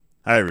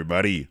Hi,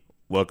 everybody.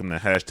 Welcome to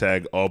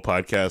hashtag All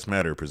Podcasts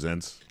Matter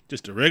presents.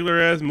 Just a regular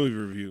ass movie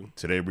review.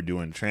 Today we're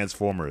doing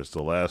Transformers: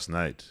 The Last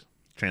Night.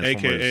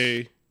 Transformers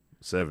AKA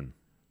 7.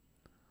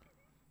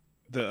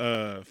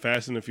 the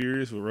Fast and the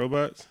Furious with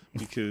robots.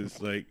 Because,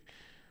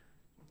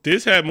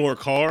 this had more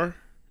car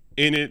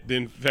in it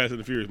than Fast and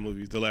the Furious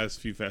movies, the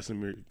last few Fast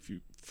and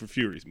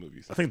Furious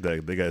movies. I think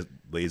that they got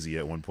lazy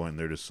at one point and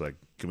they're just like,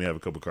 can we have a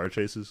couple car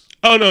chases?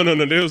 Oh, no.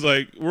 They was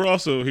like, we're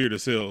also here to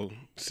sell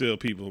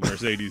people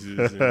Mercedeses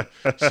and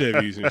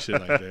Chevys and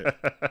shit like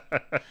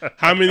that.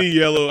 How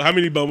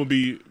many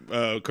Bumblebee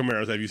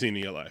Camaros have you seen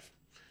in your life?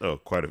 Oh,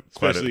 quite a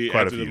After few,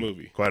 the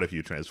movie. Quite a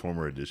few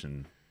Transformer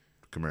edition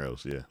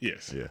Camaros, yeah.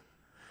 Yes. Yeah.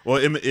 Well,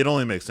 it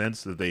only makes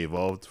sense that they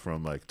evolved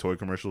from like toy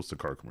commercials to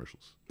car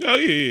commercials. Oh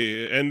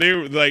yeah. And they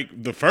were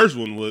like the first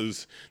one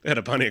was they had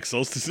a Pontiac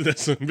Solstice in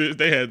that.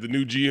 They had the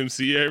new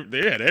GMC.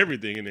 They had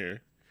everything in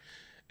there,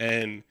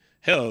 and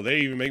hell, they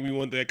even make me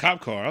want that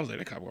cop car. I was like,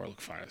 that cop car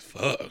look fine as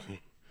fuck.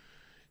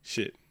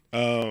 Shit.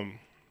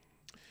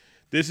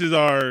 This is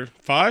our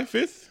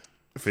fifth.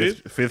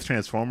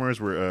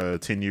 Transformers. We're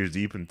 10 years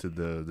deep into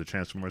the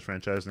Transformers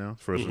franchise now.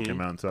 First one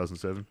came out in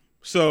 2007.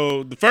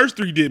 So the first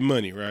three did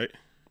money, right?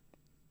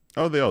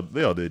 Oh, they all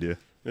did, yeah.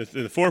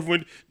 The fourth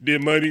one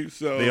did money.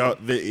 So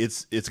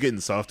it's getting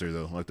softer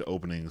though. Like the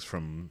openings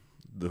from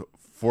the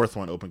fourth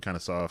one opened kind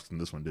of soft, and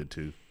this one did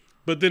too.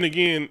 But then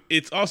again,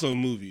 it's also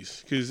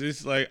movies because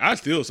it's like I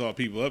still saw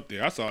people up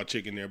there. I saw a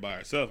chick in there by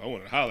herself. I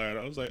wanted to holler at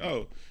her. I was like,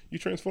 "Oh, you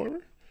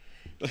Transformer?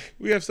 Like,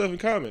 we have stuff in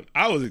common."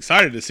 I was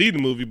excited to see the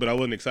movie, but I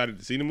wasn't excited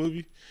to see the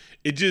movie.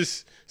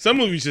 Some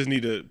movies just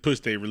need to push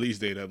their release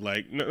date up.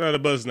 Like, no, the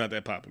buzz is not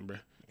that popping, bro.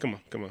 Come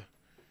on.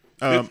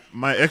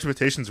 My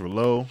expectations were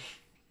low,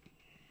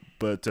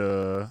 but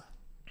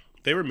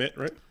They were met,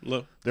 right?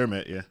 Low. they're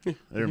met. Yeah,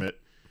 they're met.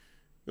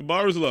 The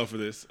bar was low for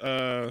this.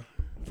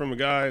 From a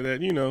guy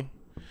that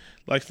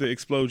likes to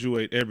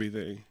exploduate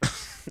everything.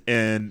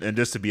 And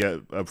just to be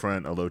up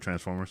front, I love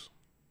Transformers.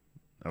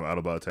 I'm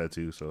Autobot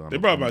tattoo, so They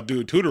brought my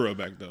dude Totoro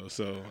back though,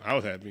 so I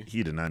was happy.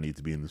 He did not need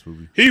to be in this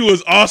movie. He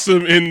was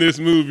awesome in this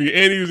movie,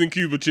 and he was in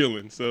Cuba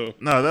chilling. So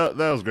No, that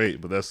was great,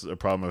 but that's a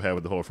problem I've had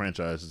with the whole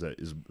franchise. Is that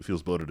it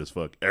feels bloated as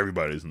fuck.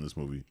 Everybody's in this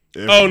movie.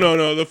 Oh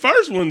no, the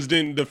first ones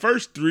didn't. The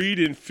first three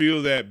didn't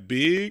feel that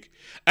big.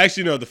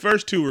 Actually, no, the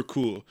first two were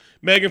cool.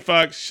 Megan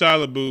Fox,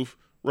 Shia LaBeouf,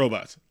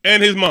 robots,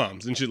 and his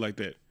moms and shit like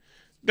that.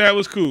 That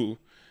was cool.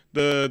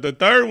 The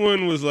third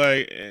one was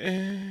like,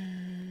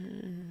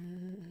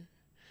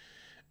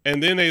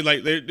 and then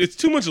it's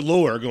too much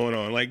lore going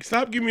on. Like,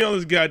 stop giving me all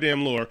this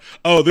goddamn lore.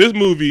 Oh, this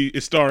movie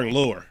is starring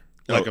lore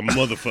like a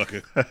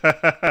motherfucker.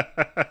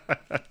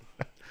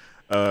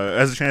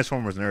 As a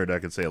Transformers nerd, I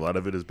could say a lot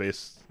of it is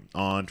based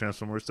on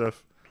Transformers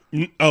stuff.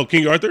 Oh,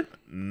 King Arthur?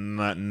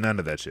 None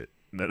of that shit.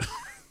 None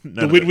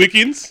The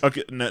Witwickians?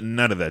 Okay,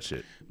 none of that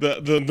shit.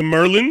 The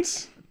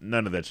Merlins?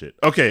 None of that shit.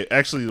 Okay,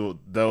 actually,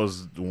 that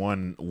was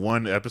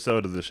one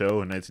episode of the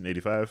show in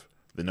 1985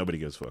 that nobody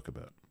gives a fuck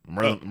about.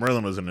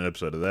 Merlin was in an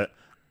episode of that.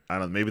 I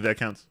don't. Maybe that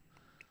counts.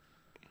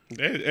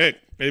 They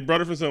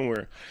brought it from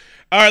somewhere.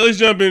 All right, let's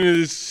jump into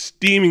this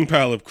steaming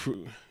pile of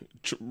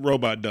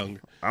robot dung.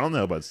 I don't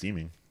know about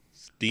steaming.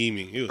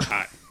 Steaming. It was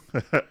hot.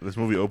 This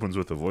movie opens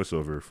with a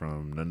voiceover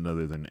from none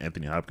other than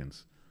Anthony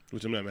Hopkins,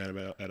 Which I'm not mad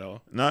about at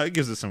all. No, it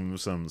gives it some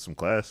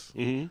class.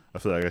 Mm-hmm. I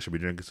feel like I should be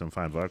drinking some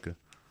fine vodka.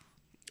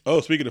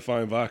 Oh, speaking of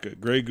fine vodka,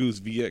 Grey Goose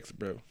VX,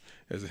 bro,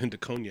 has a hint of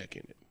cognac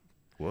in it.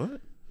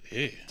 What?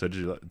 Yeah.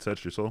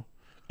 Touch your soul?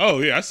 Oh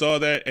yeah, I saw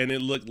that, and it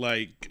looked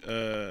like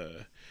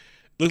I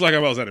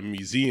was at a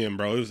museum,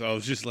 bro. I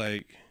was just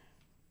like,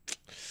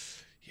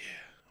 yeah,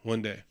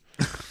 one day,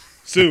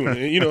 soon. And,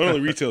 it only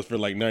retails for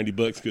like $90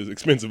 because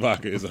expensive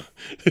vodka is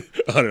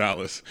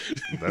 $100.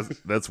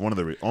 That's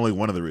only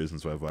one of the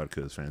reasons why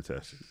vodka is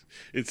fantastic.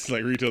 It's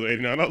like retail at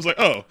 $89. I was like,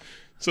 oh,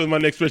 so my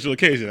next special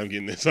occasion, I'm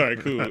getting this. All right,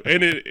 cool.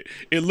 And it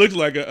looked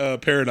like a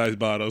Paradise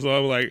bottle, so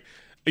I'm like,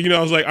 I'm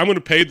going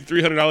to pay the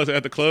 $300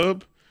 at the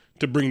club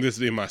to bring this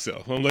in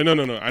myself. I'm like, no.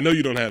 I know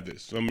you don't have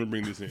this, so I'm going to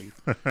bring this in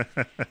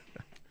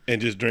and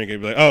just drink it.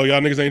 Be like, oh,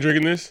 y'all niggas ain't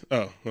drinking this?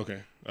 Oh,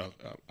 okay. Oh,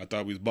 I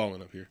thought we was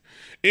balling up here.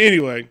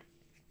 Anyway,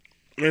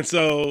 and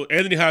so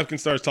Anthony Hopkins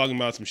starts talking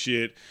about some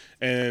shit,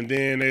 and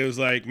then it was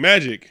like,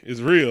 magic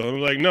is real. I'm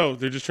like, no,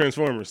 they're just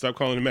Transformers. Stop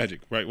calling it magic,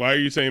 right? Why are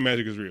you saying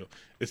magic is real?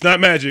 It's not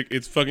magic.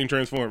 It's fucking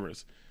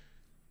Transformers.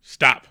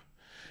 Stop.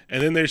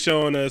 And then they're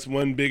showing us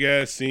one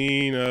big-ass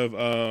scene of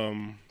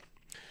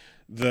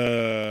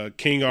the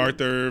King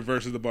Arthur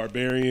versus the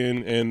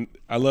Barbarian, and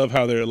I love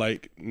how they're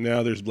like,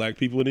 now there's black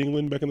people in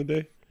England back in the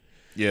day.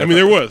 Yeah, I mean,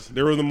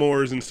 there were the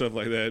Moors and stuff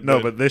like that. No,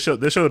 but they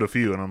showed a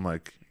few, and I'm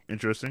like,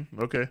 interesting.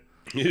 Okay.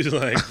 It's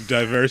like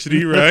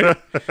diversity, right?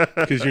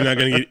 Because you're not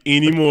going to get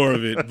any more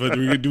of it. But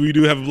we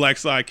do have a black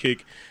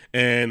sidekick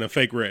and a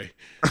fake Ray.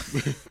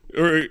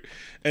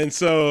 And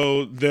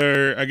so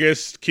I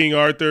guess King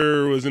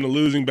Arthur was in a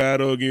losing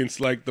battle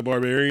against like the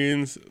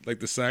barbarians, like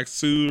the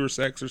Saxu or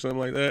Sax or something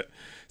like that,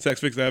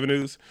 Sax Fixed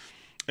Avenues.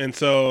 And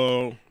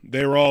so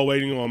they were all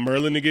waiting on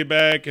Merlin to get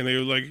back, and they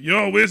were like,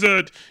 "Yo,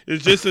 wizard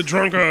is just a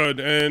drunkard,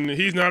 and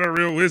he's not a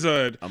real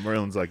wizard."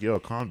 Merlin's like, yo,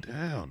 calm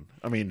down.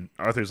 I mean,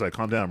 Arthur's like,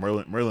 calm down.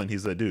 Merlin,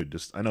 he's that dude.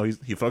 Just, I know he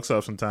fucks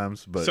up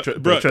sometimes,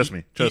 but, but trust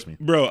me.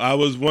 Bro, I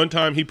was one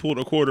time he pulled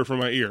a quarter from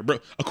my ear. Bro,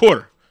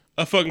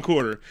 a fucking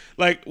quarter.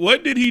 Like,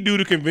 what did he do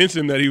to convince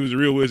him that he was a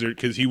real wizard?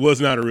 Because he was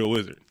not a real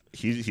wizard.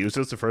 He was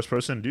just the first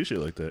person to do shit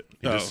like that.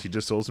 He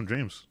just sold some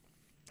dreams.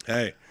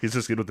 Hey, he's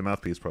just good with the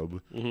mouthpiece, probably.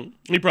 Mm-hmm.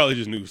 He probably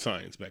just knew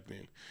science back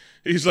then.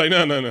 He's like,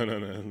 no.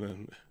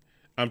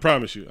 I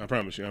promise you,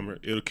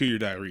 it'll cure your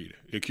diarrhea.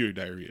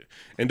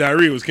 And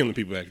diarrhea was killing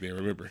people back then.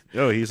 Remember?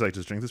 Yo, he's like,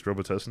 just drink this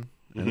Robitussin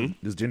and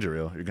this ginger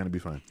ale. You're gonna be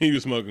fine. He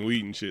was smoking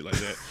weed and shit like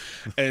that.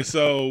 And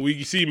so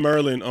we see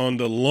Merlin on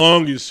the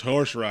longest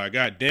horse ride.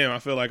 God damn, I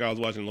felt like I was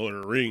watching Lord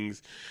of the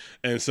Rings.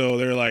 And so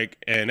they're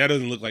like, and that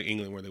doesn't look like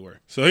England where they were.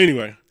 So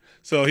anyway.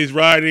 So he's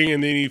riding,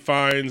 and then he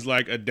finds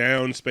like a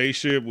downed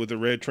spaceship with the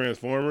red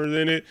Transformers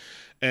in it.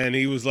 And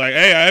he was like,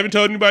 "Hey, I haven't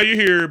told anybody you're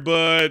here,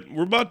 but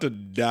we're about to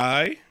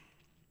die."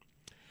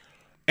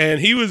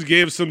 And he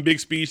gave some big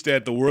speech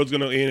that the world's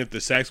going to end if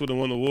the Sacs would have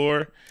won the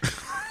war.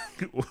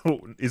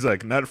 He's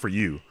like, not for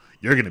you.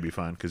 You're going to be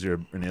fine because you're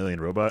an alien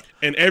robot.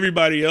 And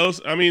everybody else,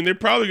 I mean, they're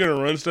probably going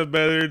to run stuff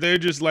better. They're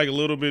just like a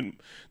little bit,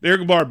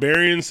 they're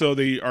barbarians, so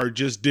they are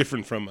just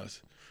different from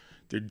us.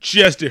 They're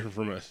just different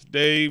from us.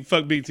 They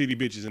fuck big titty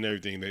bitches and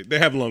everything. They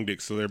have long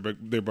dicks, so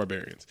they're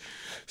barbarians.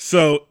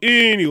 So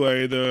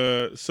anyway,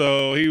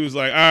 so he was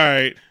like, "All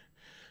right,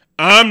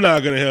 I'm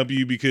not gonna help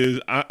you because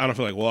I don't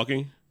feel like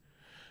walking,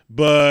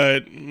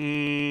 but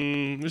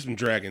there's some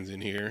dragons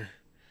in here."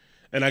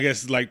 And I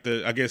guess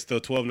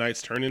the 12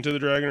 knights turn into the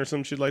dragon or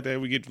some shit like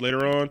that we get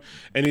later on.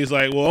 And he's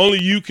like, "Well, only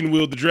you can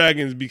wield the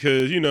dragons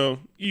because you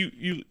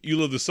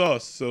love the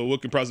sauce. So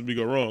what could possibly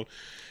go wrong?"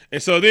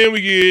 And so then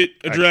we get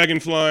a dragon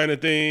flying a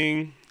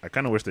thing. I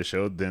kind of wish they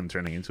showed them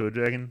turning into a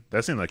dragon.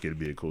 That seemed like it'd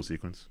be a cool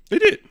sequence. They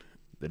did.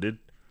 They did?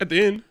 At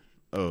the end.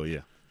 Oh,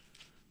 yeah.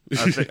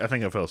 I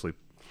think I fell asleep.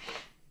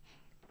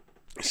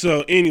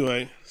 So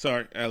anyway,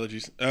 sorry,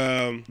 allergies.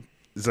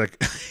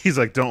 He's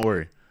like, don't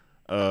worry.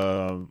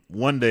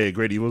 One day a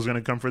great evil's going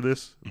to come for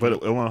this, but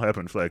it won't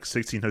happen for like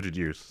 1,600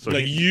 years. So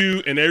like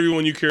you and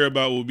everyone you care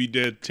about will be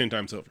dead 10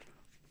 times over.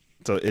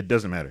 So it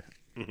doesn't matter.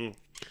 Mm-hmm.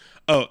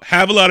 Oh,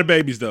 have a lot of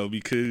babies though,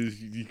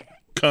 because you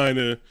kind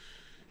of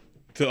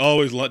to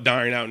always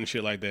dying out and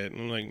shit like that.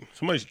 And I'm like,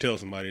 somebody should tell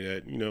somebody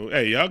that,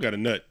 hey, y'all got a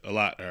nut a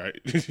lot, all right?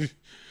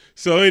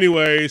 So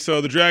anyway,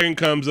 the dragon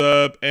comes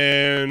up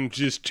and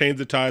just changed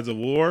the tides of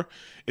war.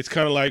 It's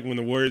kind of like when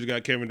the Warriors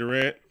got Kevin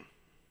Durant.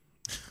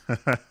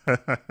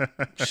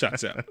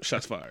 Shots out,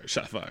 shots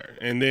fired.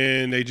 And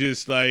then they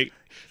just like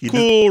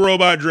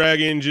robot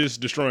dragon just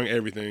destroying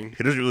everything.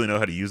 He doesn't really know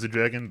how to use the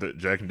dragon. The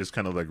dragon just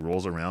kind of like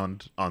rolls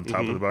around on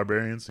top of the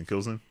barbarians and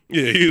kills them.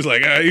 Yeah, he was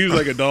like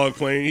a dog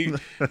playing. He was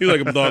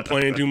like a dog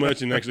playing too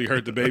much and actually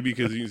hurt the baby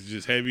because he's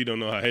just heavy. Don't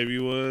know how heavy he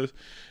was.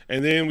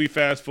 And then we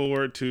fast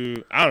forward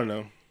to I don't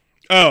know.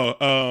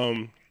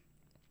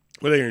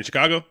 Were they in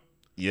Chicago?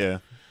 Yeah.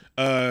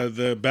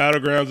 The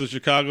battlegrounds of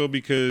Chicago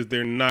because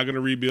they're not going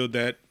to rebuild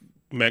that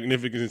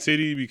magnificent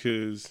city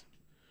because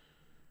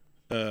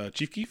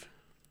Chief Keef.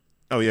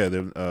 Oh yeah,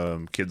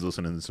 the kids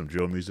listening to some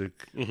drill music.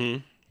 Mm-hmm.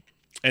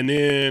 And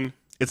then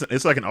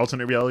it's like an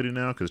alternate reality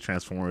now because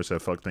Transformers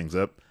have fucked things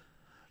up.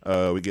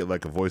 We get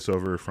like a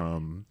voiceover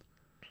from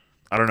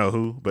I don't know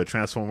who, but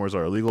Transformers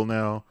are illegal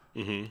now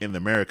in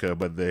America,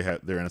 but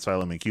they're in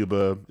asylum in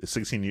Cuba. It's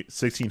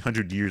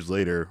 1,600 years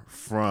later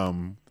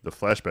from the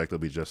flashback that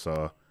we just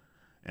saw,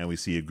 and we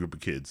see a group of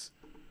kids.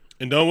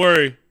 And don't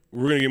worry,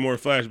 we're going to get more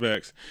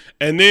flashbacks.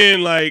 And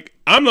then, like,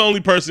 I'm the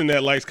only person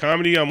that likes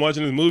comedy I'm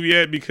watching this movie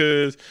at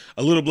because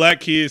a little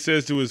black kid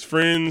says to his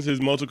friends, his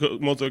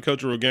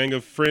multicultural gang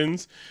of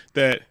friends,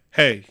 that,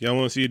 hey, y'all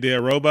want to see a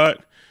dead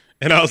robot?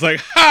 And I was like,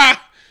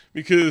 ha!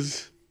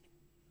 Because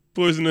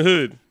Boys in the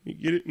Hood. You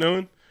get it?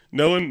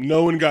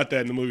 No one got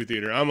that in the movie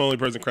theater. I'm the only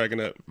person cracking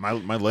up. My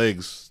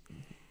legs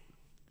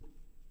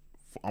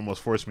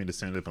almost forced me to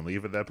stand up and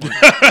leave at that point.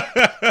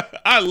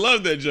 I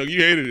love that joke.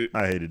 You hated it.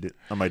 I hated it.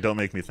 I'm like, don't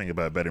make me think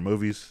about better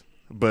movies.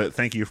 But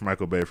thank you for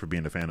Michael Bay for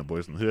being a fan of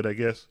Boys in the Hood, I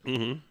guess.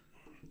 Mm-hmm.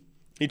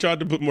 He tried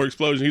to put more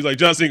explosions. He's like,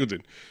 John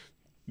Singleton,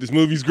 this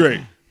movie's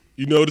great.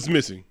 You know what it's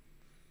missing?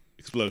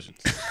 Explosions.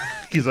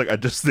 He's like, I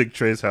just think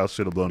Trey's house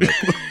should have blown up.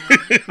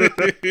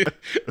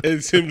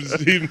 It's him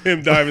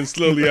diving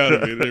slowly out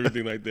of it and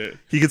everything like that.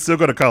 He could still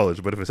go to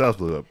college, but if his house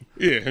blew up.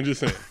 Yeah, I'm just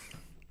saying.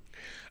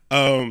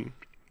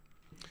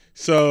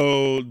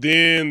 So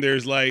then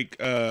there's like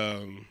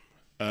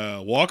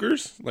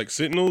walkers, like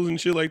sentinels and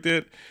shit like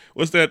that.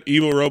 What's that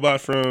evil robot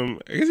from?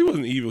 I guess he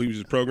wasn't evil. He was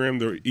just programmed.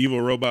 The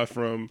evil robot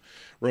from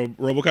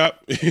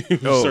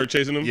RoboCop. Start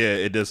chasing him. Yeah,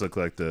 it does look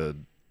like the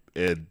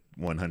Ed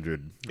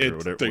 100 or it's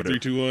whatever. Like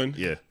 321.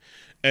 Yeah.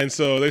 And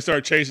so they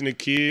start chasing the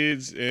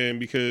kids, and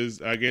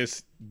because I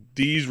guess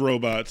these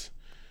robots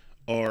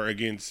are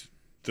against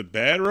the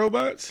bad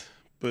robots,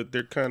 but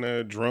they're kind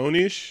of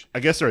drone-ish. I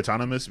guess they're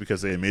autonomous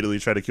because they immediately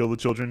try to kill the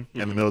children,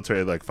 and the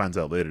military like finds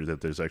out later that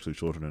there's actually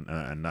children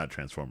and not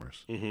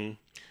Transformers. Mm-hmm.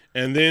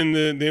 And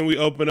then we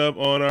open up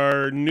on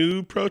our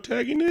new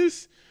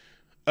protagonist,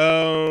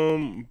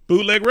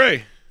 Bootleg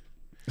Ray,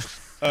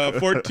 a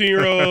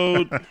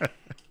 14-year-old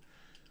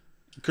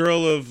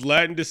girl of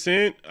Latin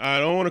descent. I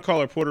don't want to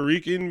call her Puerto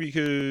Rican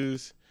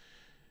because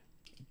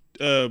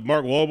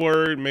Mark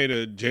Wahlberg made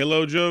a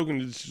J-Lo joke,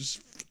 and it's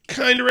just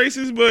kind of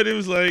racist, but it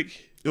was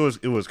like it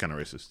was kind of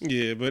racist.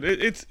 Yeah, but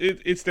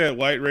it's that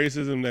white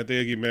racism that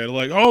they get mad at.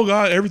 Like, oh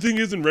God, everything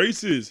isn't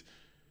racist.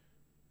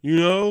 You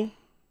know,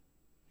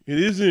 it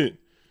isn't.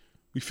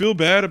 We feel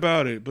bad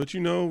about it, but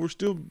we're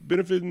still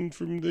benefiting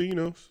from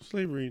the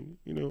slavery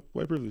and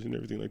white privilege and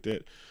everything like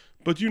that.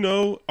 But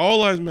all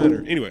lives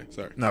matter. Anyway,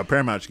 sorry. No,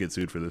 Paramount should get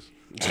sued for this.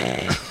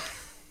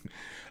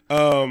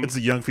 It's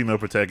a young female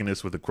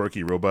protagonist with a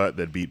quirky robot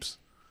that beeps.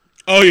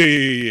 Oh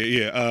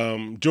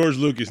yeah. George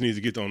Lucas needs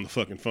to get on the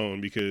fucking phone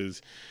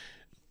because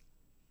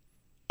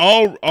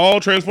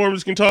all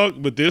Transformers can talk,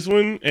 but this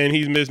one, and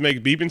he just makes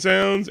beeping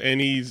sounds, and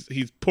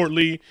he's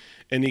portly,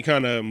 and he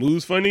kind of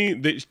moves funny.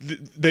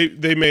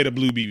 They made a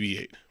blue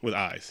BB-8 with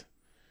eyes.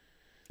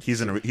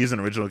 He's an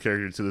original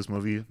character to this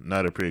movie,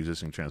 not a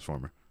pre-existing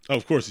Transformer. Oh,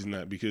 of course he's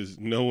not, because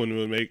no one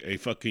would make a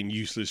fucking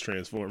useless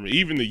Transformer.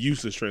 Even the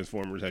useless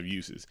Transformers have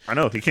uses. I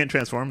know, he can't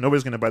transform.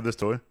 Nobody's going to buy this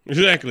toy.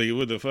 Exactly,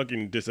 with the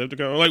fucking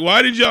Decepticon. Like,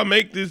 why did y'all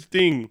make this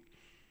thing?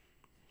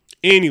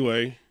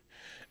 Anyway,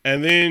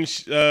 and then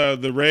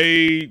the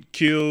raid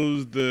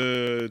kills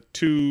the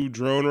 2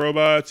 drone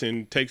robots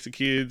and takes the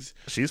kids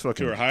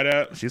to her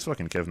hideout. She's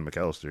fucking Kevin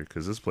McAllister,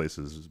 because this place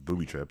is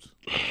booby trapped.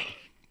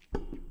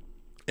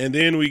 And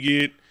then we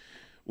get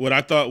what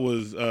I thought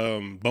was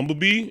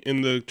Bumblebee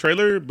in the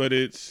trailer, but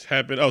it's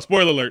happened. Oh,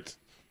 spoiler alerts.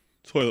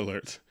 Spoiler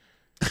alerts.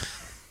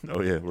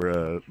 Oh, yeah.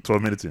 We're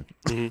 12 minutes in.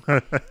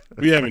 Mm-hmm.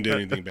 We haven't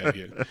done anything bad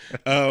yet.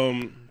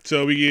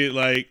 So we get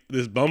like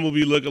this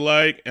Bumblebee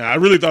lookalike. And I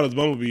really thought it was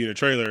Bumblebee in the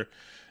trailer.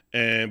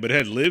 But it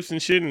had lips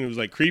and shit, and it was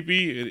like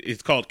creepy.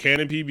 It's called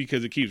Canopy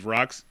because it keeps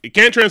rocks. It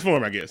can't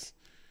transform, I guess.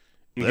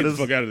 Get the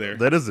fuck out of there.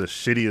 That is the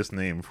shittiest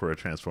name for a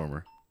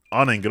Transformer.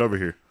 Awning, get over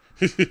here.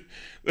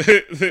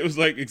 It was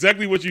like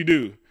exactly what you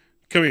do.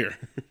 Come here.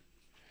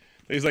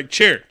 He's like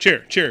chair.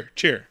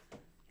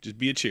 Just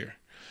be a chair.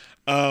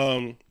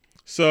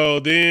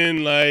 So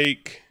then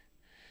like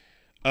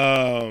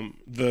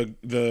they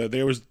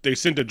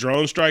sent a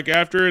drone strike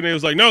after, and it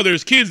was like, no,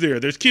 there's kids there.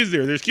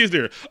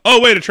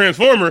 Oh wait, a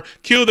Transformer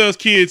killed those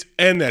kids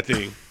and that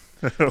thing.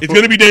 It's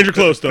gonna be danger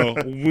close though.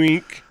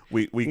 Wink.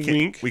 We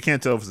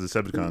can't tell if it's a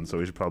Decepticon, so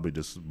we should probably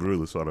just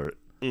brutally slaughter it.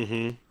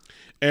 Mm-hmm.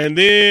 And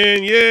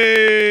then,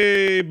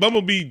 yay,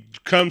 Bumblebee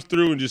comes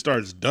through and just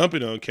starts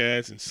dumping on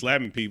cats and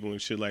slapping people and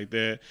shit like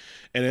that.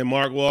 And then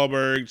Mark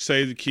Wahlberg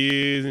saves the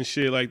kids and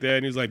shit like that.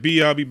 And he's like,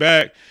 I'll be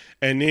back.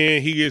 And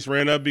then he gets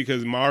ran up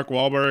because Mark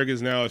Wahlberg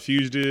is now a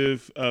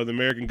fugitive of the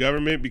American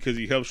government because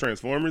he helps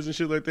Transformers and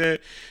shit like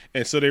that.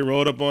 And so they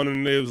rolled up on him,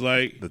 and it was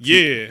like, the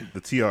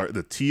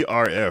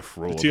TRF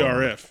rolled. The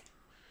TRF.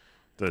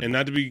 And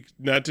not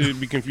to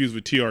be confused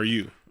with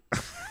TRU.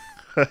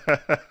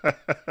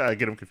 I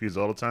get them confused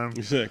all the time.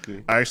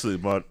 Exactly. I accidentally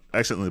bought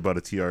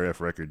a TRF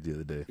record the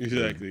other day.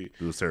 Exactly.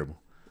 It was terrible.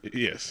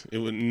 Yes, it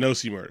was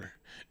no-see murder.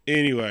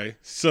 Anyway,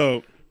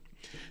 so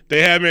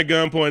they have him at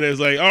gunpoint. It's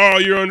like, oh,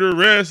 you're under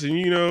arrest, and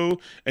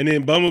and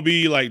then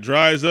Bumblebee like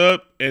dries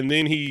up, and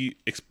then he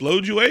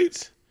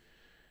exploduates.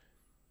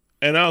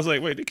 And I was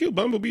like, wait, they killed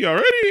Bumblebee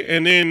already?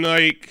 And then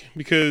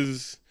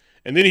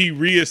and then he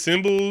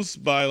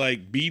reassembles by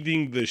like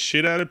beating the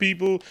shit out of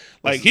people.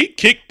 Like he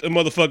kicked a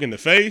motherfucker in the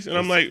face, and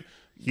I'm like,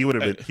 he would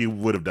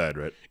have died,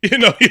 right?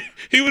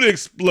 He would have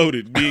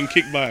exploded being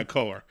kicked by a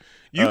car.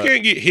 You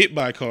can't get hit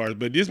by cars,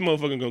 but this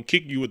motherfucker gonna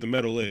kick you with the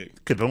metal leg.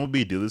 Could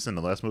Bumblebee do this in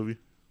the last movie?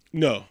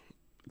 No.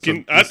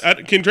 Can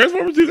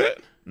Transformers do that?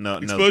 No.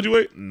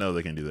 Exploduate? No,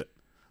 they can't do that.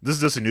 This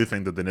is just a new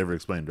thing that they never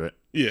explained, right?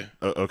 Yeah.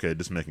 Okay,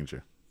 just making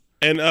sure.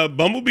 And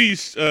Bumblebee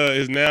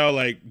is now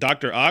like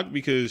Dr. Ock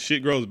because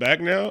shit grows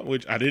back now,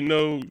 which I didn't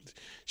know.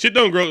 Shit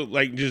don't grow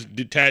like just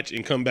detach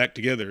and come back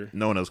together.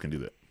 No one else can do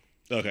that.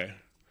 Okay.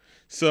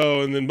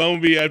 So, and then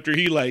Bumblebee, after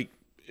he like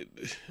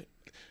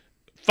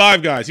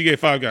 5 guys, he gave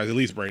 5 guys at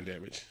least brain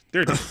damage.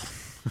 They're dead.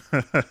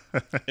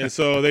 And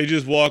so they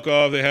just walk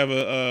off. They have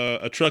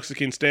a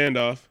Truxican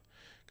standoff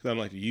because I don't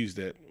like to use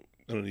that.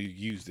 I don't need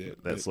to use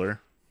that. That slur?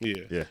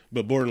 Yeah.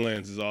 But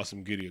Borderlands is an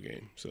awesome video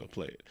game, so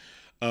play it.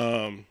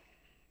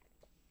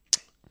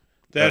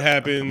 That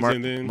happens,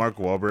 and then Mark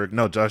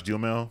Wahlberg, Josh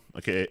Duhamel,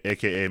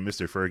 aka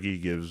Mr.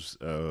 Fergie, gives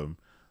a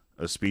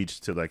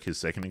speech to like his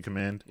second in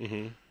command.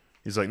 Mm-hmm.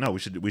 He's like, no, we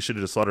should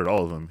have just slaughtered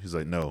all of them. He's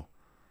like, no,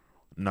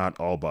 not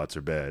all bots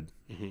are bad,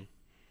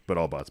 but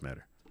all bots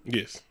matter.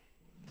 Yes,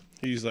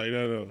 he's like,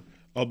 no,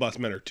 all bots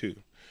matter too.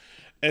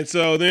 And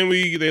so then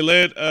they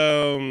let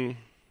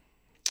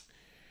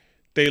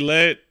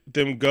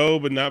them go,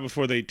 but not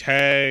before they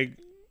tag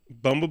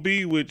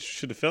Bumblebee, which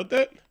should have felt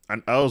that.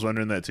 I was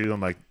wondering that too.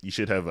 I'm like, you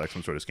should have like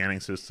some sort of scanning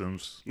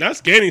systems. Not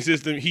scanning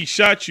system. He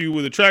shot you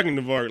with a tracking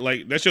device.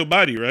 Like, that's your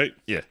body, right?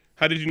 Yeah.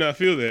 How did you not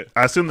feel that?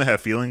 I assume they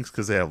have feelings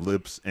because they have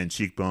lips and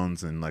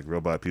cheekbones and like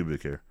robot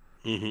pubic hair.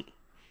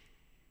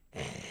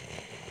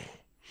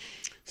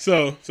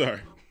 So,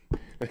 sorry.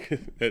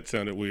 That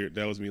sounded weird.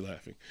 That was me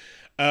laughing.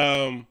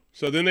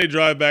 So then they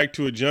drive back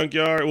to a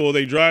junkyard. Well,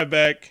 they drive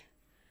back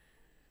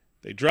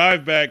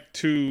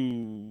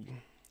to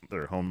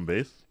Their home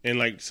base. in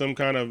like some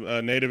kind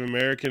of Native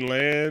American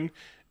land.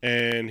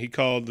 And he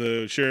called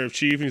the sheriff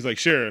chief. And he's like,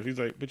 sheriff. He's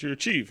like, but you're a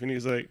chief. And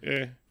he's like,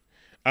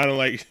 I don't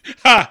like,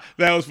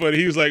 that was funny.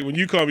 He was like, when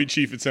you call me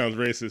chief, it sounds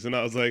racist. And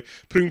I was like,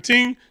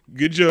 ting,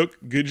 good joke.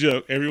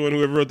 Everyone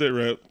who ever wrote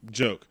that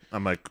joke.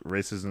 I'm like,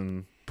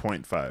 racism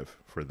 0.5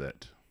 for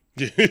that.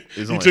 You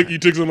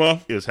took some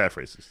off? It was half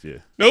racist, yeah.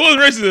 No, it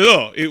wasn't racist at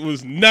all. It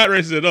was not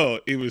racist at all.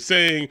 It was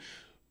saying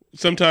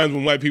sometimes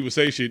when white people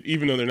say shit,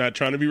 even though they're not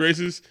trying to be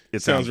racist,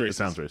 it sounds racist. It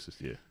sounds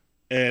racist, yeah.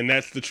 And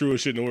that's the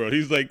truest shit in the world.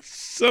 He's like,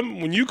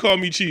 when you call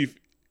me chief,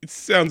 it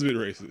sounds a bit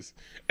racist.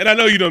 And I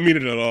know you don't mean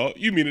it at all.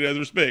 You mean it as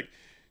respect.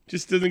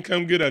 Just doesn't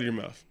come good out of your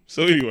mouth.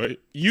 So anyway,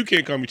 you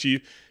can't call me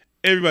chief.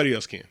 Everybody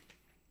else can.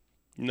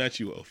 Not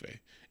you, Ofe.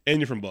 And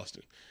you're from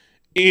Boston.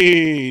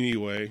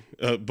 Anyway,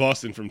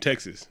 Boston from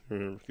Texas.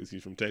 Remember, because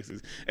he's from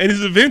Texas. And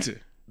he's a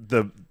inventor.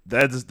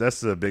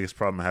 That's the biggest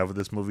problem I have with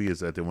this movie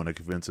is that they want to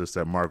convince us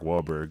that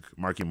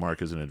Marky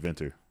Mark is an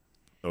inventor.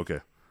 Okay.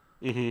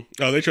 Mm-hmm.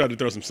 Oh, they tried to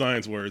throw some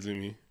science words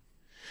in me.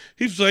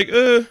 He's like,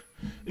 I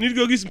need to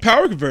go get some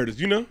power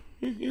converters, you know?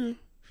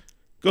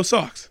 Go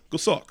Sox.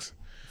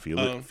 Feel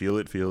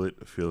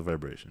the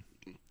vibration.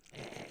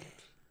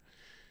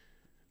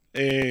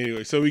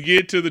 Anyway, so we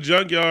get to the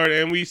junkyard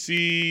and we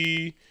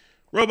see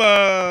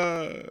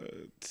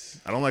robots.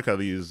 I don't like how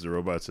they use the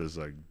robots as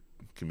like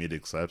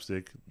comedic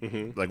slapstick.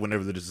 Mm-hmm. Like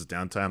whenever there's just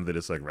downtime, they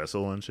just like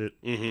wrestle and shit.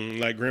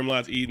 Mm-hmm. Like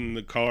Grimlock's eating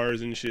the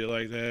cars and shit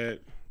like that.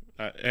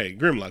 Hey,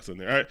 Grimlock's in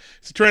there. All right,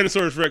 it's a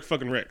Tyrannosaurus Rex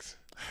fucking Rex.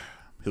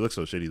 He looks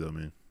so shitty though,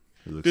 man.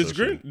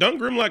 Don't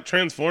Grimlock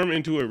transform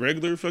into a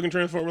regular fucking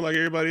transformer like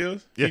everybody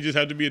else? Yeah. He just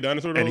had to be a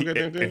dinosaur the whole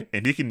goddamn thing?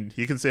 And he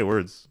can say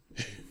words.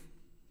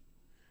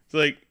 It's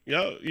like,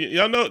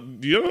 y'all know,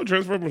 do y'all know how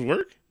Transformers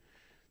work?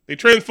 They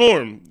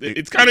transform.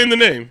 It's kind of in the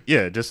name.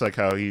 Yeah, just like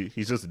how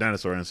he's just a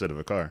dinosaur instead of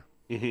a car.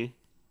 Mm-hmm.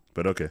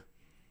 But okay.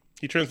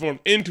 He transformed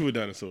into a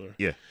dinosaur.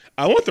 Yeah.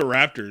 I want the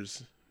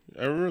Raptors.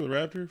 I remember the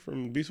Raptor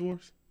from Beast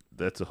Wars?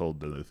 That's a whole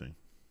other thing.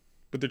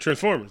 But they're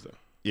Transformers, though.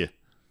 Yeah.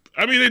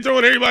 I mean, they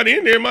throwing everybody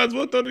in there. Might as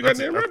well throw the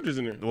goddamn Raptors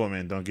in there. Well,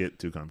 man, don't get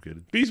too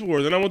complicated. Beast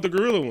Wars, and I want the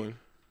gorilla one.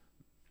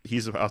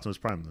 He's Optimus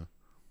Prime, though.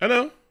 I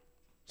know.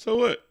 So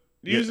what?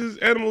 Uses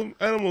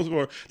animals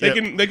more. They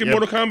can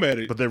Mortal Kombat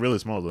it. But they're really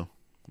small, though.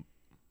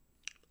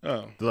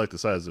 Oh. They're like the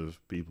size of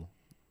people.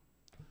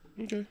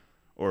 Okay.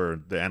 Or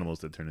the animals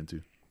that turn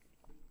into.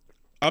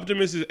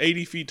 Optimus is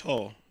 80 feet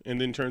tall and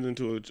then turns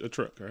into a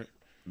truck, right?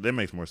 That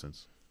makes more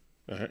sense.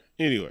 All right.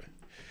 Anyway.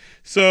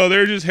 So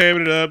they're just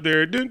hamming it up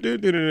there.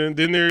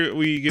 Then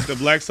we get the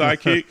black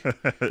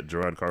sidekick.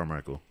 Gerard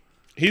Carmichael.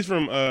 He's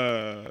from He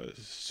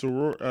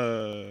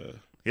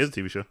has a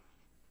TV show.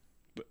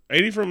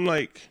 Ain't he from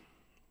like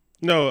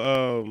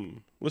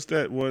what's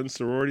that one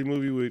sorority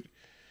movie with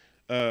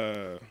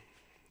the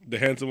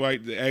handsome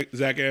white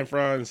Zac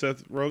Efron and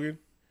Seth Rogen?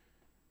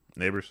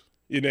 Neighbors.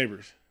 Your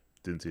Neighbors.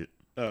 Didn't see it.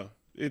 Oh,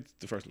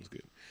 the first one's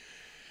good.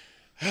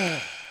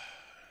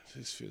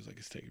 This feels like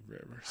it's taking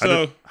forever.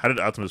 How did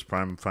Optimus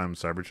Prime find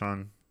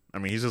Cybertron? I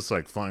mean, he's just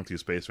like flying through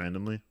space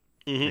randomly.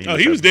 Mm-hmm.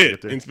 He was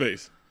dead in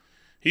space.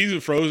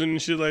 He's frozen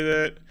and shit like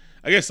that.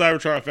 I guess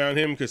Cybertron found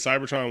him because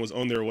Cybertron was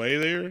on their way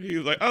there. He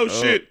was like, "Oh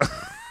shit,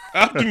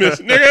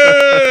 Optimus,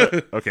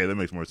 nigga." Okay, that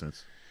makes more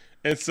sense.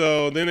 And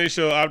so then they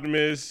show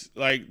Optimus.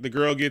 Like the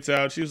girl gets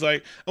out. She was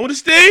like, "I want to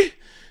stay.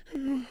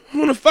 I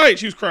want to fight."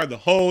 She was crying the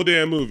whole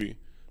damn movie.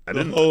 I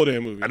didn't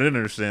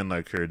understand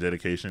like her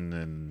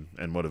dedication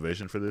and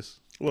motivation for this.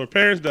 Well, her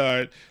parents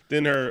died,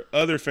 then her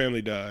other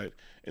family died,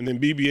 and then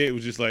BB-8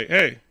 was just like,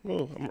 "Hey,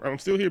 well, I'm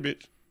still here,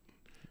 bitch.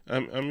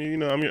 I'm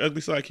your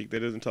ugly sidekick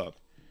that doesn't talk."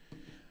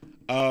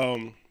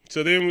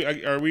 So then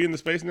are we in the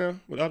space now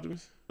with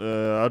Optimus?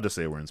 I'll just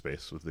say we're in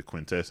space with the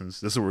Quintessence.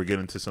 This is where we're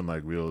getting to some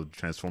like real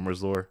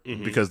Transformers lore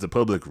because the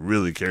public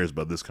really cares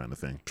about this kind of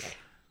thing.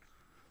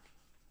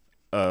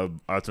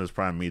 Optimus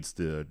Prime meets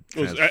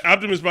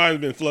Optimus Prime has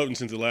been floating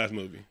since the last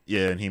movie.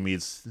 Yeah, and he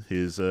meets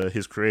his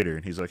creator,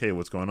 and he's like, "Hey,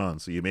 what's going on?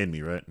 So you made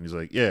me, right?" And he's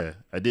like, "Yeah,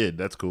 I did.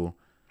 That's cool.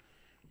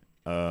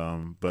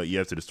 But you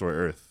have to destroy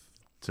Earth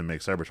to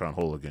make Cybertron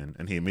whole again."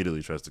 And he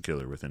immediately tries to kill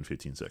her within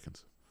 15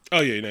 seconds. Oh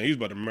yeah, he was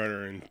about to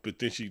murder her, but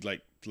then she like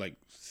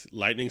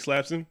lightning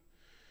slaps him,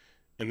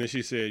 and then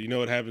she said, "You know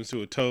what happens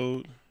to a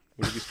toad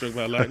when he gets struck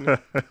by lightning?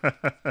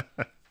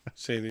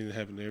 Same thing that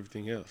happened to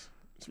everything else."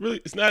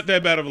 It's not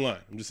that bad of a line.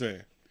 I'm just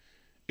saying.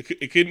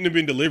 It couldn't have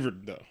been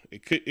delivered though.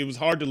 It was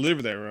hard to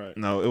deliver that right.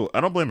 No,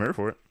 I don't blame her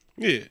for it.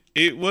 Yeah,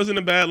 it wasn't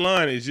a bad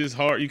line. It's just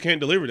hard. You can't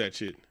deliver that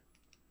shit.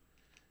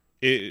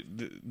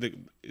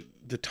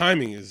 The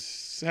timing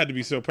had to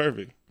be so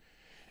perfect.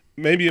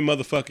 Maybe a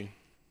motherfucking.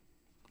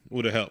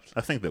 would have helped.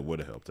 I think that would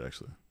have helped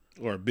actually.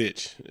 Or a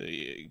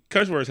bitch.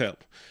 Curse words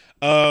help.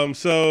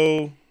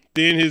 So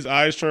then his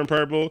eyes turn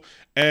purple,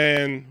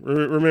 and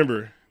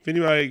remember, if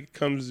anybody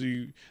comes to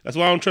you, that's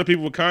why I don't trust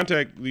people with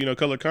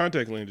color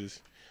contact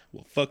lenses.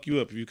 Will fuck you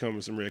up if you come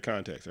with some red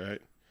contacts. All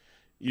right,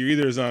 you're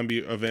either a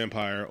zombie, a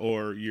vampire,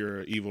 or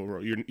you're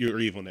evil. You're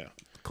evil now.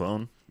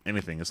 Clone,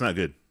 anything. It's not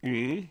good.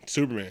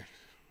 Superman.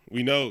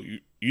 We know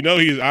you know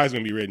his eyes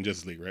gonna be red in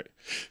Justice League, right?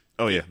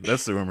 Oh yeah,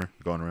 that's the rumor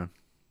going around.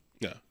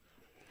 No.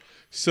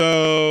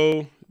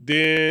 So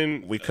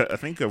then I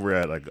think we're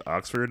at like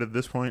Oxford at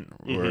this point,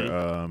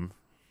 where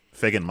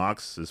Fagin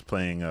Mox is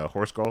playing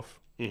horse golf.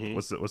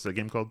 What's that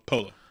game called?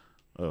 Polo.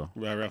 Oh,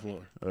 By Ralph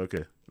Lauren.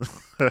 Okay.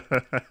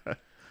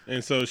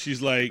 And so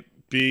she's like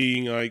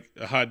being like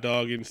a hot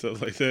dog and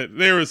stuff like that.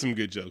 There were some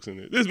good jokes in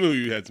it. This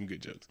movie had some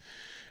good jokes.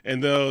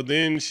 And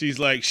then she's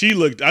like,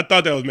 I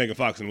thought that was Megan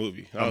Fox in the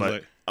movie.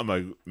 I'm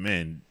like,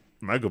 man,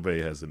 Michael Bay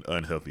has an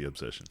unhealthy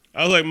obsession.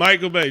 I was like,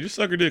 Michael Bay, just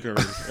suck her dick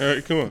already. All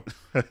right, come on.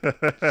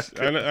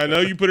 I know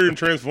you put her in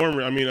Teenage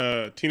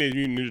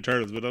Mutant Ninja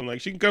Turtles, but I'm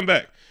like, she can come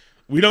back.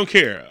 We don't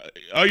care.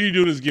 All you're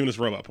doing is giving us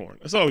robot porn.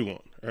 That's all we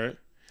want. All right.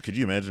 Could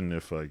you imagine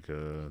if like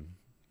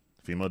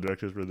female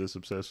directors were this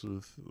obsessed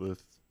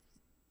with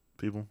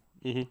people?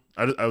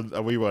 I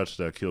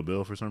rewatched Kill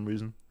Bill for some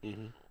reason,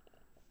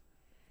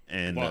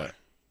 and why?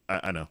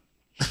 I know,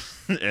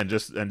 and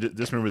just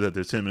remember that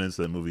there's 10 minutes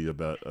of that movie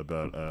about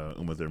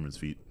Uma Thurman's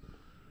feet.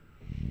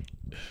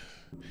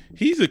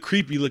 He's a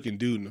creepy looking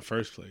dude in the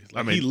first place.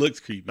 He looks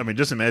creepy. I mean,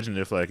 just imagine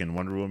if like in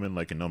Wonder Woman,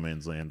 like in No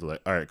Man's Land,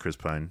 like, all right, Chris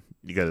Pine,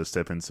 you got to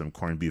step in some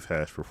corned beef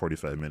hash for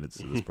 45 minutes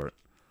of this part.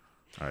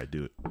 All right,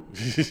 do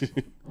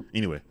it.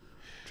 Anyway,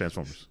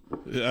 Transformers.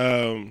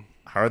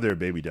 How are there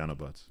baby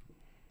Dinobots?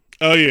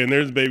 Oh yeah, and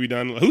there's a baby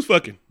Dinobot. Who's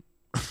fucking?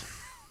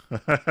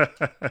 I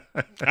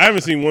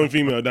haven't seen one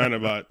female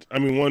Dinobot. I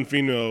mean, one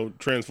female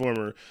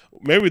Transformer.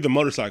 Maybe the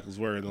motorcycles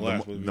were in the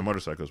last movie. The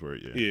motorcycles were,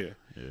 yeah.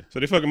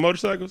 So they fucking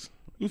motorcycles?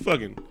 Who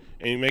fucking?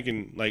 Ain't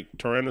making like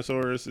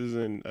Tyrannosauruses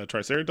and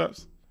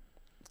Triceratops?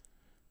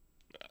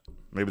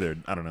 Maybe they're,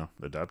 I don't know,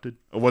 adopted?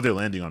 Or well, they're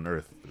landing on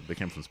Earth. They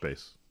came from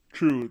space.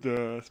 True.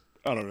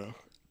 I don't know.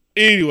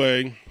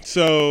 Anyway,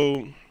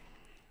 so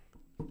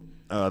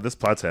this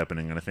plot's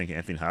happening, and I think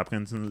Anthony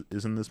Hopkins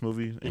is in this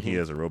movie, and he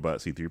has a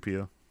robot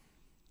C-3PO.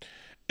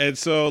 And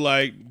so,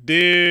 like,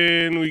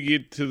 then we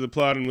get to the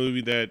plot of the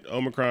movie that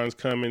Omicron's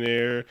coming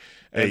there,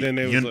 and then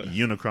there was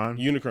Unicron.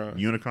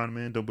 Unicron,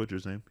 man, don't butcher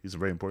his name. He's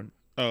very important.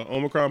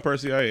 Omicron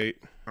Percy I 8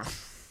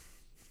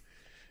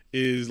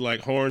 is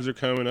like horns are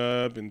coming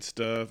up and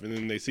stuff, and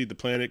then they see the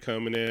planet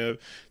coming in.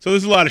 So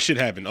there's a lot of shit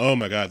happening. Oh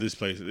my god, this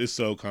place is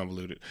so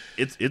convoluted.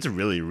 It's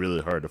really,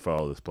 really hard to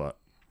follow this plot.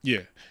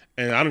 Yeah,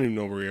 and I don't even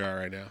know where we are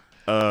right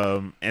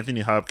now.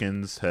 Anthony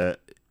Hopkins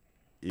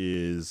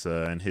is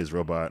and his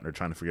robot are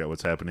trying to figure out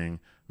what's happening.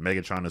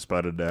 Megatron is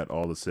spotted at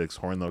all the 6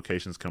 horn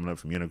locations coming up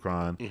from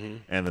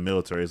Unicron, and the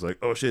military is like,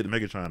 "Oh shit,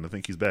 Megatron! I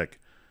think he's back."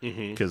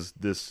 Because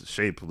this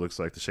shape looks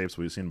like the shapes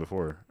we've seen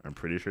before. I'm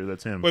pretty sure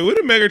that's him. Wait, when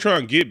did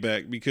Megatron get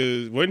back?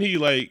 Because wasn't he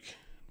like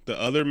the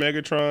other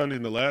Megatron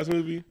in the last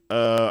movie?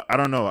 I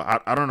don't know.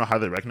 I don't know how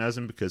they recognize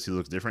him because he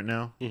looks different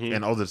now,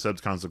 and all the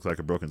Decepticons look like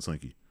a broken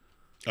Slinky.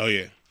 Oh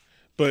yeah,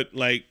 but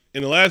like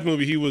in the last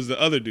movie, he was the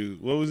other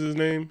dude. What was his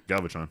name?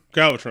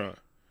 Galvatron.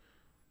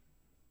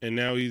 And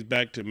now he's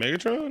back to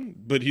Megatron,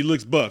 but he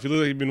looks buff. He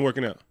looks like he's been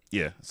working out.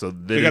 Yeah, so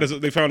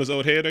they found his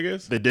old head, I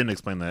guess. They didn't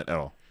explain that at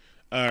all.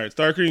 All right,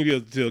 Starscream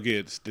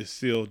is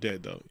still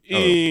dead though.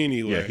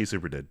 Anyway, yeah, he's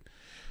super dead.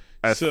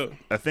 I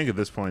think at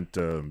this point,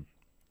 the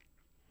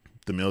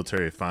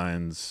military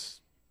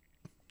finds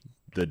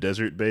the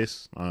desert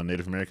base on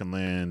Native American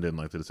land, and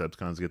like the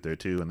Decepticons get there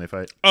too, and they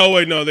fight. Oh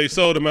wait, no, they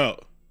sold him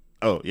out.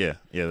 Oh yeah,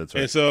 that's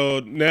right. And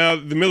so now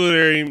the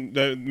military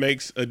that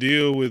makes a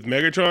deal with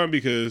Megatron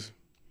because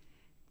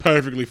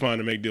perfectly fine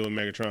to make a deal with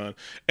Megatron.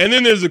 And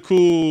then there's a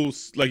cool,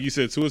 like you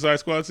said, Suicide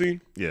Squad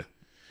scene. Yeah,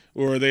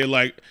 where they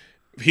like.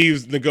 He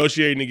was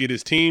negotiating to get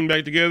his team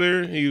back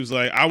together. He was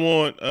like, I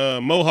want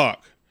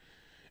Mohawk.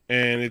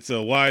 And it's a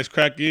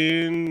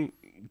wisecracking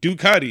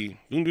Ducati.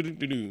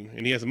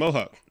 And he has a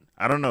Mohawk.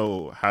 I don't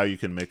know how you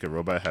can make a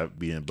robot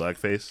be in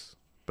blackface,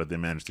 but they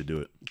managed to do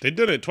it. They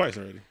did it twice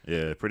already.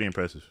 Yeah, pretty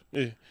impressive.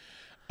 Yeah.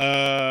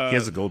 He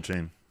has a gold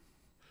chain.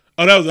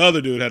 Oh, that was the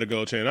other dude had a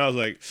gold chain. I was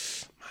like,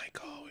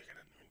 Michael, we're going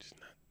to just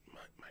not,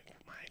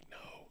 Mike, no.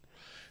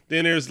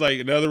 Then there's like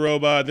another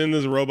robot. Then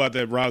there's a robot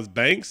that robs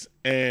banks.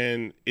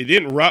 And it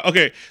didn't rob.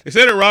 Okay, they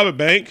said it robbed a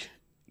bank,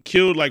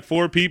 killed like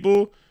 4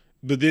 people,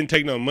 but didn't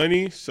take no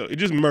money. So it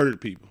just murdered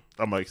people.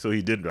 I'm like, so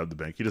he did rob the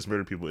bank. He just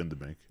murdered people in the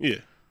bank. Yeah,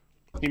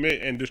 he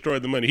made and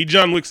destroyed the money. He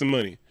John Wick some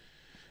money.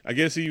 I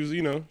guess he was,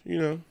 you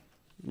know,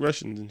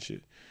 Russians and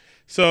shit.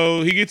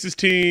 So he gets his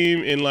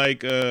team in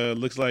like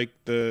looks like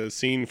the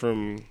scene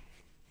from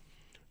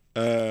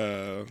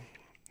Man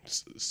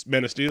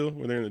of Steel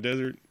where they're in the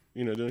desert,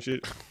 you know, doing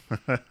shit.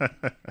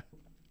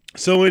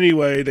 So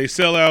anyway, they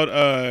sell out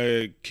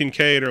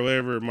Kincaid or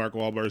whatever Mark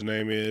Wahlberg's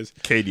name is.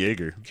 Cade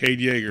Yeager.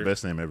 The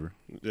best name ever.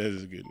 That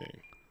is a good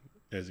name.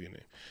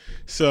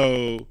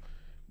 So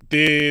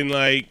then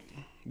like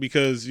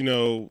because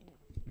you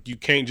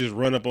can't just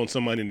run up on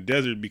somebody in the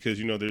desert because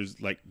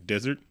there's like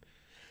desert.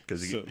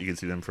 Because you can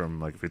see them from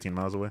like 15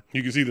 miles away.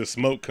 You can see the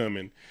smoke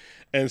coming.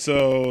 And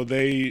so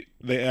they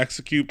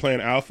execute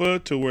Plan Alpha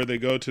to where they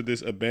go to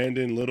this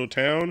abandoned little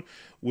town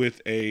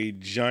with a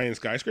giant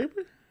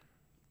skyscraper.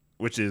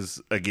 Which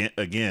is, again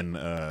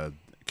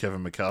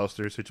Kevin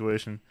McAllister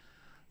situation.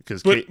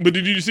 But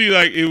did you see,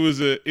 like, it was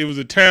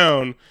a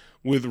town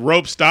with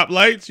rope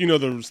stoplights, the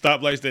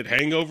stoplights that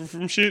hang over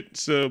from shit.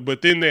 So,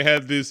 but then they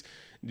have this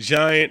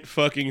giant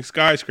fucking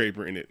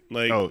skyscraper in it.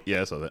 Like, oh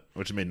yeah, I saw that,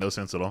 which made no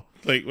sense at all.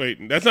 Like,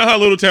 wait, that's not how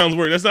little towns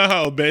work. That's not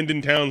how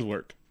abandoned towns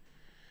work.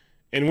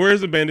 And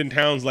where's abandoned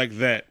towns like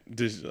that?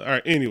 All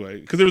right, anyway,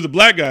 because there was a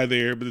black guy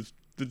there, but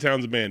the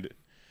town's abandoned.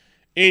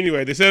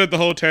 Anyway, they set up the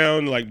whole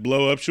town to like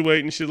blow up Kuwait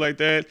and shit like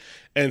that.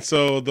 And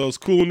so those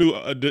cool new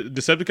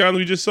Decepticons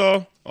we just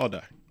saw all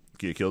die.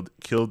 Get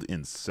killed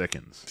in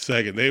seconds.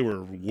 They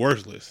were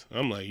worthless.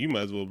 I'm like, you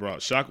might as well brought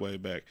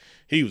Shockwave back.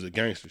 He was a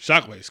gangster.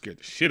 Shockwave scared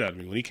the shit out of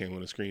me when he came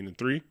on the screen in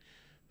 3.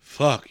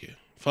 Fuck you,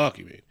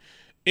 man.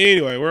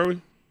 Anyway, where are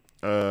we?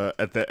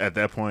 At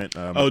that point,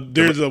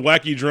 there's a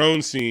wacky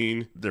drone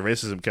scene. The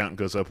racism count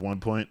goes up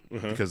 1 point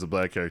because the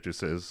black character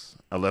says,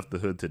 "I left the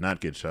hood to not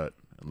get shot.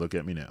 Look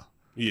at me now."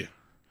 Yeah,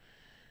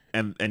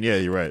 and yeah,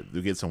 you're right.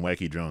 We get some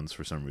wacky drones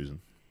for some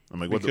reason. I'm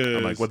like, what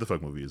the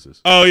fuck movie is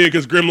this? Oh yeah,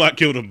 because Grimlock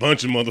killed a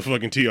bunch of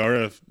motherfucking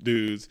TRF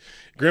dudes.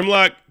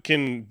 Grimlock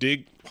can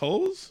dig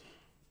holes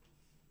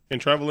and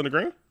travel in the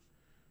ground.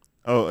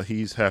 Oh,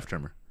 he's half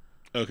trimmer.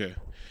 Okay,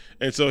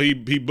 and so he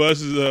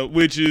busts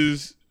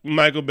witches.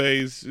 Michael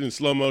Bay's in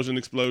slow motion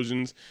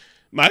explosions.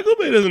 Michael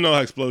Bay doesn't know how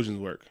explosions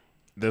work.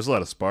 There's a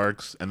lot of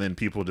sparks, and then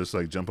people just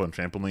like jump on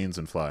trampolines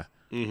and fly.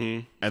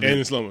 Mm-hmm. And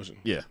in slow motion.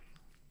 Yeah.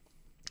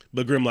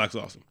 But Grimlock's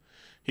awesome.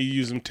 He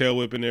used some tail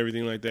whip and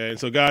everything like that. And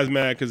so guys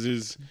mad because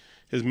his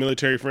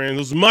military friends,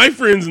 those are my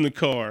friends in the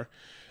car.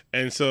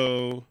 And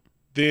so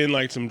then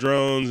like some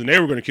drones, and they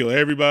were going to kill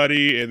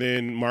everybody. And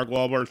then Mark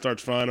Wahlberg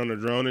starts flying on a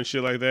drone and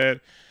shit like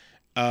that.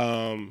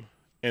 And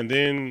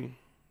then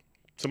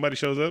somebody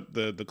shows up.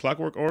 The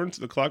Clockwork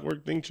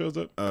thing shows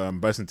up.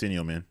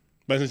 Bicentennial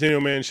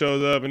Man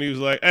shows up, and he was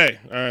like, "Hey,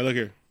 all right, look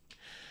here.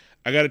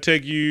 I got to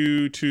take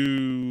you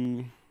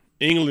to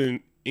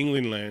England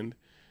land,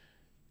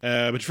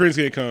 but your friends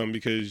can't come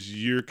because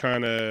you're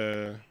kind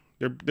of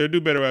they're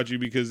do better about you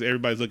because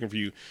everybody's looking for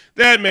you."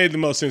 That made the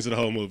most sense of the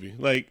whole movie.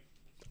 Like,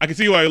 I can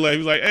see why he left. He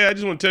was like, "Hey, I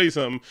just want to tell you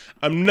something.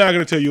 I'm not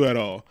going to tell you at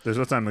all." There's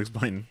no time to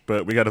explain,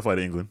 but we got to fly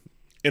to England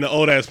in an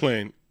old ass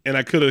plane. And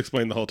I could have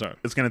explained the whole time.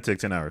 It's going to take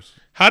 10 hours.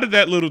 How did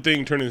that little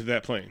thing turn into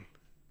that plane?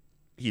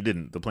 He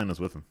didn't. The plane was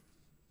with him.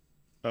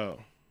 Oh.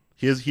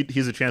 He's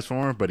a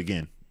transformer, but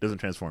again, doesn't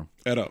transform.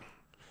 At all.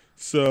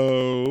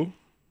 So,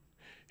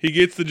 he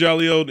gets to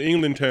jolly old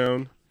England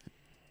town.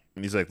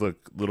 And he's like,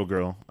 "Look, little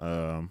girl,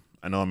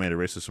 I know I made a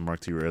racist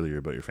remark to you earlier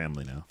about your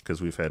family now, because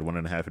we've had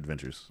 1.5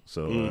 adventures.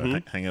 So,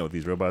 hang out with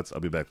these robots. I'll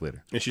be back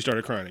later." And she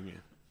started crying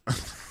again.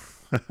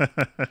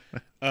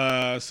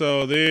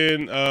 So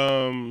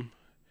then...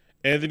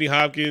 Anthony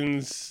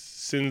Hopkins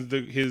sends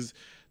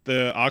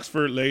the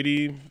Oxford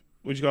lady,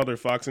 what you call her,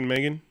 Fox and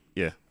Megan?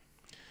 Yeah.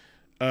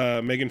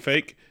 Megan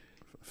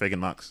Fagan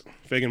Mox.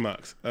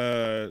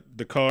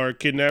 The car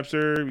kidnaps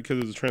her because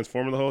it was a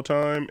Transformer the whole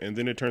time, and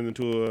then it turns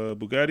into a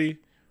Bugatti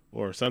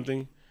or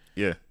something.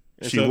 Yeah.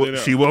 She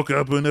woke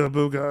up in a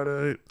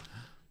Bugatti.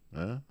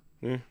 Yeah,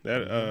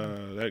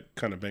 that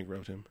kind of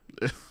bankrupted him.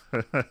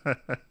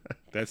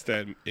 That's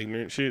that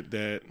ignorant shit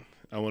that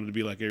I wanted to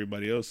be like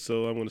everybody else,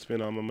 so I'm going to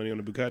spend all my money on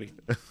a Bugatti.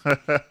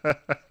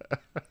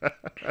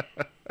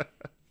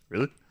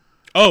 Really?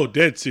 Oh,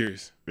 dead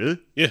serious. Really?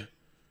 Yeah.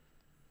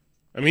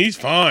 I mean, he's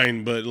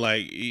fine, but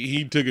like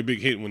he took a big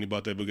hit when he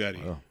bought that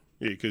Bugatti. Oh.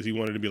 Yeah, because he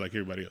wanted to be like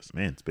everybody else.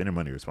 Man, spending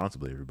money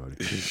responsibly,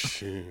 everybody.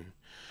 So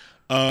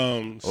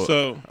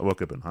I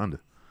woke up in Honda.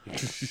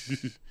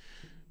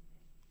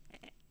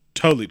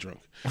 Totally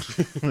drunk.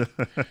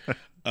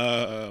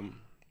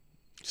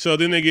 So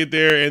then they get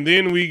there, and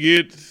then we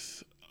get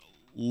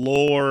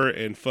lore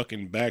and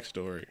fucking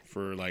backstory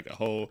for like a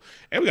whole,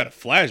 and we got a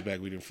flashback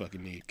we didn't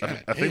fucking need.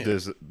 I think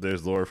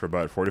there's lore for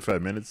about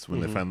 45 minutes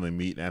when they finally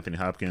meet Anthony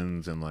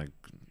Hopkins and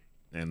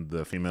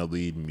the female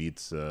lead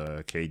meets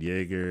Cade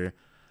Yeager,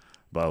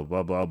 blah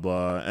blah blah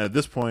blah. And at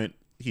this point,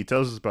 he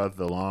tells us about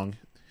the long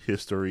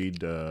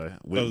historied of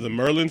the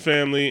Merlin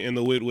family and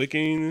the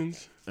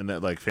Witwickings. And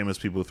that like famous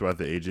people throughout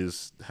the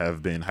ages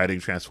have been hiding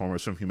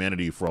Transformers from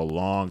humanity for a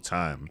long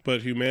time.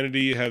 But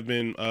humanity have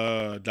been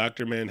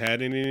Dr.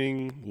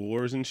 Manhattan-ing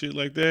wars and shit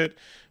like that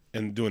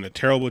and doing a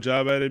terrible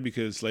job at it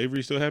because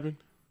slavery still happened.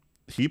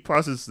 He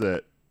posits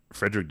that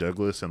Frederick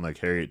Douglass and like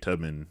Harriet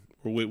Tubman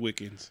were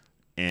Witwickings.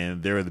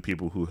 And they were the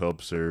people who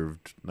helped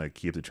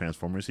keep the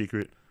Transformers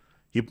secret.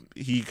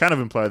 He kind of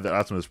implied that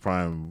Optimus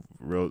Prime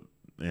wrote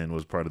and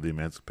was part of the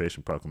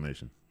Emancipation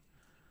Proclamation.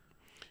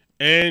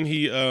 And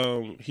he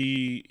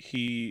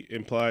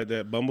implied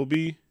that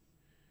Bumblebee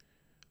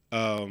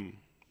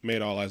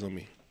made All Eyes on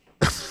Me.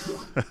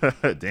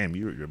 Damn,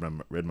 you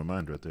read my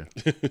mind right there.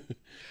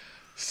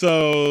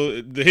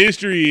 So the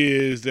history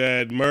is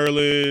that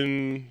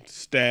Merlin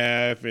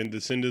staff and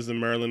descendants of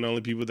Merlin, the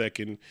only people that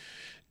can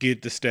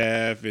get the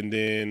staff, and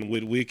then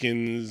with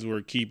Wiccans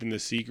were keeping the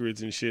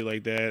secrets and shit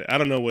like that. I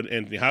don't know what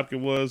Anthony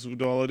Hopkins was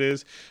with all of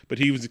this, but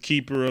he was the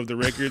keeper of the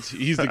records.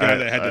 He's the guy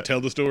that had to tell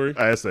the story.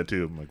 I asked that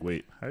too. I'm like,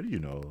 wait, how do you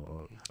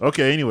know?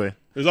 Okay, anyway.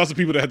 There's also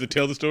people that had to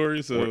tell the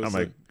story. So I'm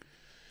like,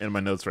 in my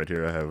notes right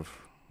here, I have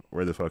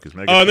where the fuck is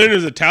Megatron? Oh, and then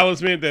there's a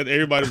talisman that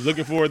everybody's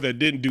looking for that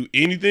didn't do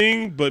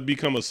anything but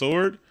become a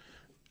sword.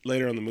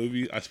 Later on in the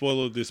movie, I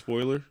spoiled this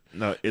spoiler.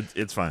 No,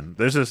 it's fine.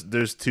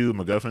 There's two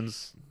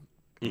MacGuffins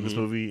in this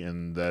movie,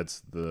 and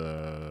that's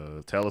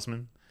the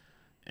talisman,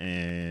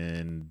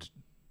 and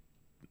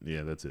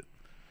yeah, that's it.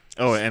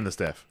 Oh, and the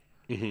staff.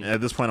 And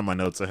at this point in my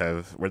notes, I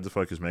have where the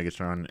fuck is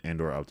Megatron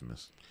and/or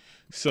Optimus.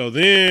 So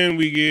then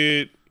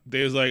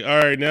there's like, all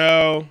right,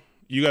 now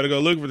you got to go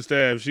look for the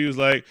staff. She was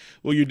like,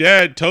 well, your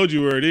dad told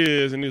you where it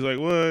is, and he's like,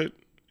 what?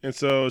 And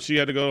so she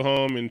had to go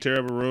home and tear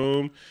up a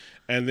room.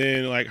 And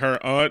then, like,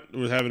 her aunt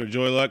was having a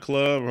Joy Luck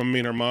Club. I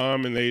mean, her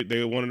mom, and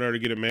they wanted her to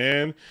get a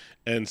man.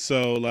 And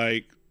so,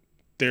 like,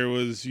 there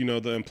was,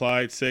 the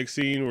implied sex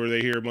scene where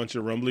they hear a bunch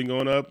of rumbling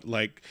going up.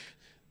 Like,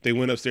 they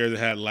went upstairs and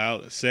had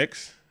loud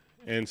sex.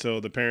 And so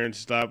the parents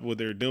stopped what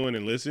they were doing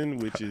and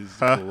listened, which is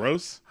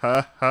gross.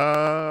 Like,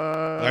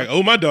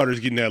 oh, my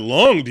daughter's getting that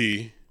long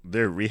D.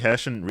 They're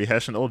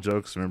rehashing old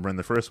jokes. Remember in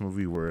the first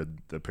movie where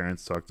the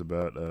parents talked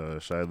about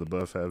Shia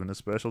LaBeouf having a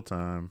special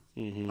time?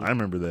 I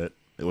remember that.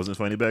 It wasn't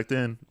funny back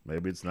then.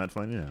 Maybe it's not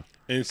funny now.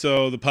 And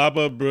so the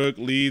pop-up book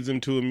leads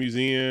them to a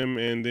museum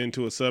and then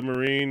to a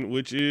submarine,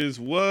 which is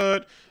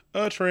what?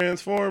 A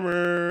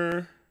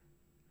transformer.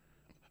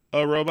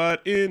 A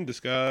robot in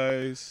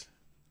disguise.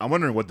 I'm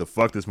wondering what the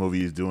fuck this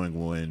movie is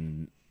doing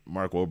when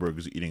Mark Wahlberg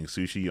is eating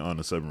sushi on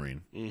a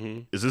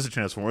submarine. Is this a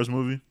Transformers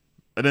movie?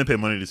 I didn't pay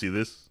money to see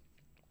this.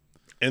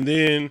 And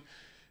then,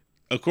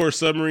 of course,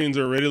 submarines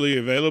are readily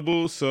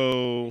available,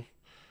 so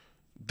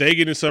they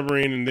get in a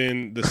submarine, and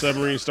then the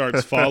submarine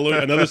starts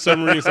following. Another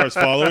submarine starts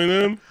following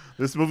them.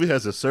 This movie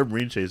has a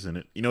submarine chase in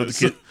it. You know,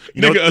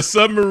 a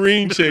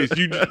submarine chase.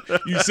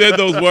 You said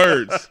those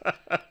words.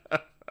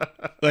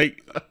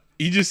 Like,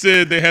 he just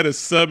said they had a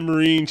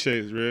submarine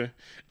chase, man.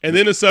 And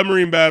then a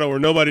submarine battle where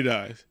nobody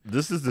dies.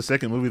 This is the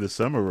second movie this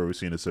summer where we've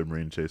seen a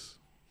submarine chase.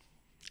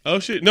 Oh,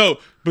 shit. No,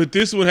 but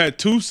this one had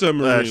two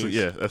submarines. Actually,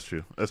 yeah, that's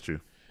true. That's true.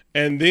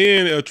 And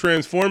then a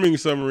transforming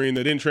submarine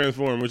that didn't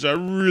transform, which I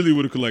really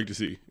would have liked to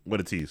see. What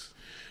a tease.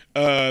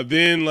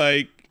 Then,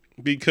 like,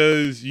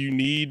 because you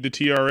need the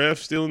TRF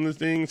still in the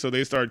thing, so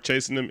they start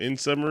chasing them in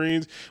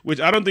submarines, which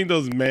I don't think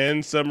those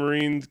manned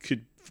submarines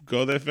could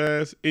go that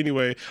fast.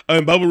 Anyway,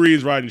 and Bubble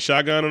Reed's riding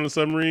shotgun on a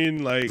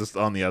submarine. Like, just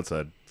on the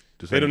outside.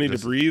 They don't need to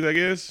breathe, I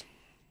guess,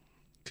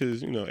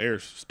 because,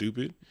 air's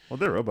stupid. Well,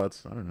 they're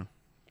robots. I don't know.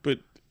 But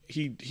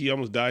he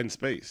almost died in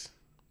space.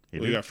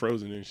 He got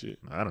frozen and shit.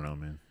 I don't know,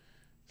 man.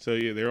 So,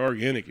 yeah, they're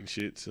organic and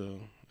shit, so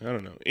I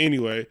don't know.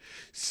 Anyway,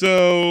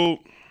 so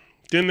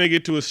then they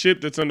get to a ship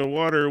that's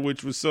underwater,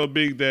 which was so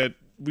big that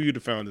we would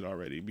have found it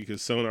already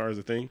because sonar is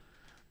a thing.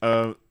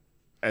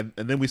 And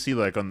then we see,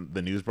 like, on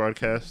the news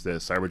broadcast that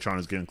Cybertron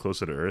is getting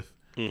closer to Earth.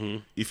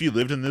 If you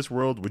lived in this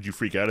world, would you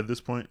freak out at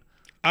this point?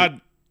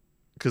 I'd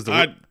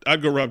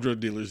go rob drug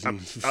dealers. And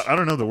I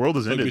don't know. The world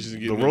has ended.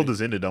 The world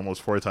has ended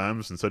almost 4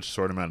 times in such a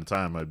short amount of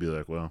time. I'd be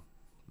like, well,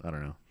 I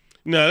don't know.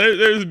 No,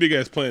 there's a big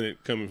ass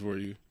planet coming for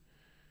you,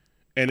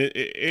 and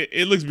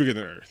it looks bigger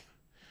than Earth.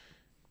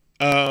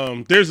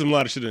 There's a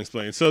lot of shit to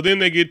explain. So then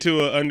they get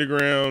to an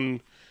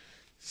underground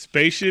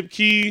spaceship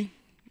key,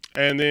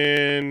 and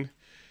then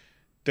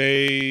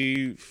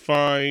they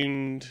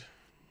find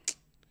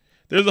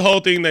there's a whole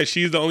thing that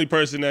she's the only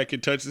person that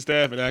could touch the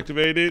staff and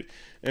activate it.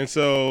 And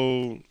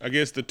so I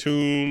guess the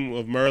tomb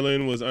of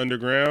Merlin was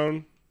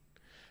underground,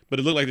 but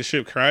it looked like the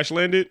ship crash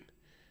landed,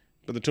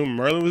 but the tomb of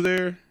Merlin was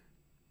there.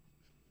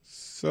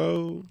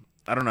 So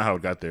I don't know how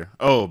it got there.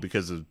 Oh,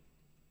 because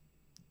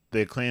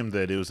they claimed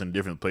that it was in a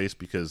different place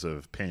because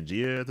of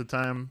Pangea at the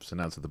time. So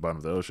now it's at the bottom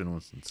of the ocean.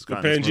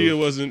 But Pangea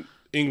wasn't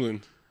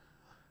England.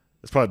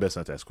 It's probably best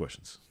not to ask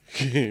questions.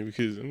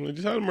 Because I'm like,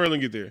 just how did Merlin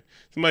get there?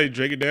 Somebody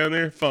drag it down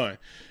there? Fine.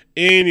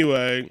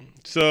 Anyway,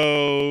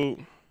 so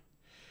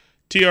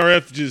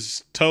TRF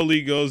just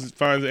totally goes and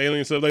finds the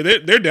alien stuff. Like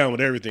they're down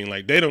with everything.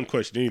 Like they don't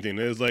question anything.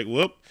 They're just like,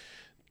 whoop,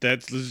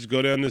 let's just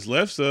go down this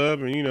left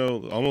sub and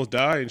almost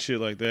die and shit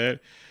like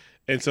that.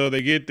 And so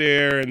they get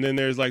there, and then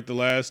there's like the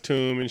last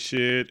tomb and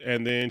shit,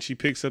 and then she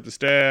picks up the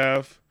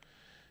staff,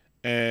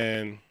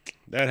 and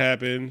that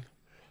happened.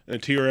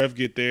 And TRF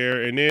get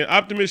there, and then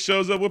Optimus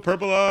shows up with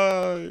purple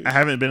eyes. I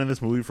haven't been in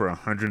this movie for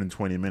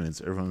 120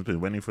 minutes. Everyone's been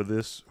waiting for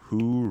this.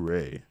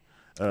 Hooray!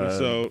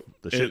 So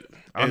the ship.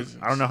 I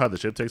don't know how the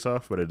ship takes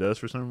off, but it does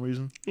for some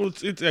reason. Well,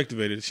 it's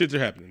activated. Shits are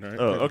happening, right?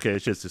 Oh, okay.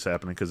 Shit's just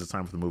happening because it's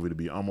time for the movie to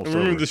be almost over.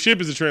 Remember, the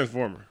ship is a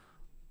transformer.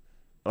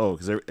 Oh,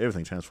 because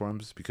everything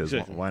transforms. Because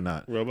why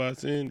not?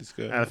 Robots in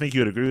disguise. And I think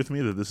you would agree with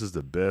me that this is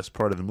the best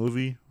part of the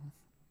movie.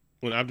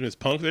 When Optimus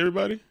punks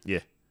everybody. Yeah.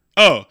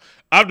 Oh,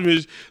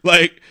 Optimus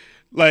like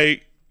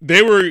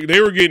they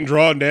were getting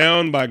drawn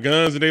down by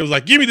guns, and they was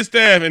like, "Give me the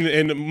staff,"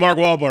 and Mark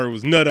Wahlberg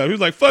was nut up. He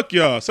was like, "Fuck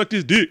y'all, suck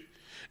this dick."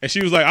 And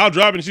she was like, "I'll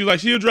drop it." And she was like,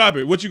 "She'll drop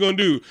it. What you gonna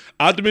do?"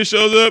 Optimus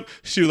shows up.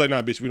 She was like,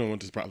 "Nah, bitch, we don't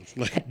want this problem.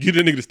 Like, give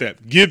that nigga the staff.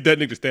 Give that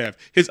nigga the staff.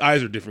 His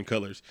eyes are different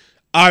colors.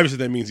 Obviously,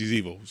 that means he's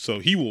evil. So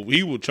he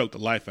will choke the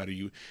life out of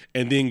you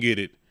and then get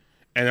it.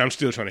 And I'm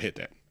still trying to hit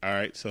that. All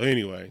right. So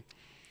anyway,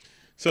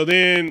 so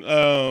then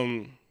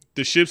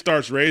the ship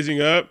starts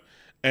raising up,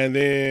 and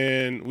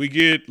then we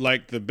get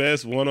like the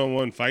best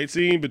one-on-one fight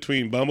scene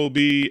between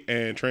Bumblebee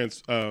and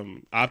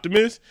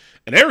Optimus,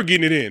 and they were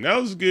getting it in. That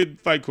was good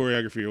fight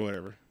choreography or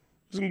whatever.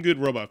 Some good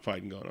robot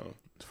fighting going on.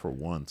 For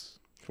once.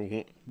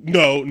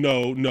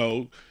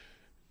 No.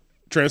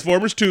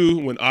 Transformers 2,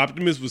 when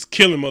Optimus was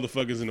killing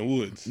motherfuckers in the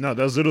woods. No,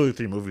 that was literally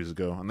 3 movies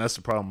ago. And that's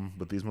the problem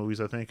with these movies,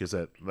 I think, is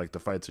that like the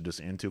fights are just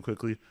end too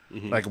quickly.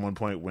 Mm-hmm. Like at one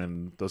point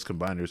when those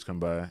combiners come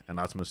by and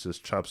Optimus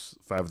just chops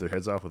 5 of their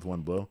heads off with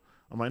one blow.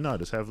 I'm like, no,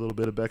 just have a little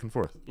bit of back and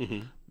forth.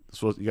 Mm-hmm.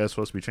 You guys are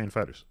supposed to be trained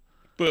fighters.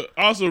 But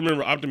also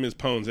remember, Optimus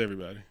pawns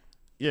everybody.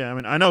 Yeah, I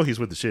mean, I know he's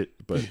with the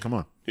shit, but come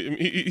on.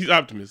 He's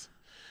Optimus.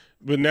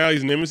 But now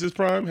he's Nemesis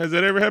Prime. Has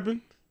that ever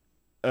happened?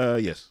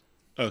 Yes.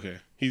 Okay.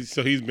 He's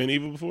been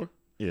evil before?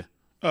 Yeah.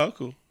 Oh,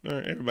 cool. All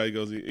right. Everybody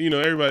goes,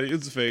 everybody,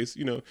 it's a face.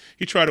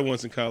 He tried it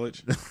once in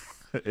college.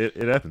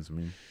 it happens to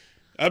me.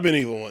 I've been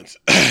evil once.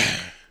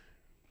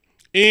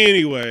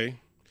 Anyway,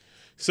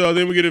 so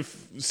then we get a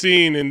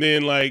scene, and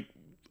then like,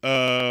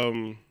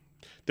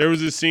 there was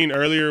this scene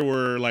earlier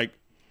where like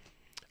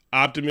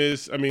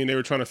Optimus, they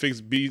were trying to fix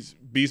Beast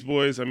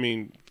Boys.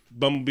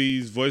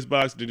 Bumblebee's voice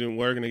box didn't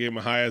work, and they gave him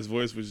a high-ass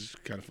voice, which is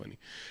kind of funny.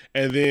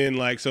 And then,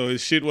 like, so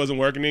his shit wasn't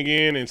working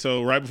again, and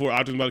so right before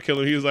Optimus was about to kill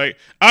him, he was like,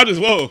 Optimus,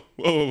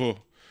 whoa.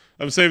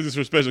 I'm saving this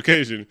for a special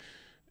occasion.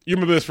 You're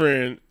my best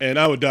friend, and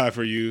I would die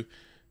for you.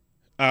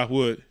 I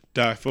would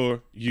die for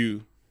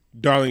you.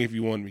 Darling, if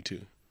you want me to.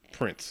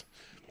 Prince.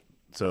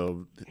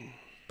 So,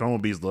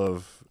 Bumblebee's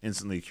love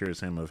instantly cures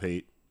him of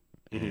hate,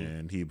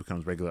 and he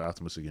becomes regular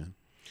Optimus again.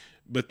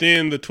 But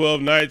then the 12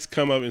 Knights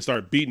come up and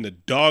start beating the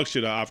dog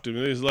shit out of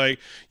Optimus. It's like,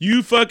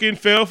 you fucking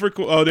fell for...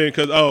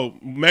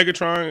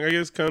 Megatron, I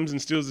guess, comes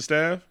and steals the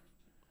staff.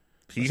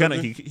 He kind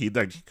of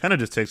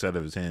just takes it out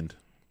of his hand.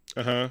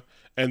 Uh-huh.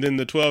 And then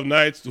the 12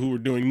 Knights, who were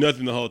doing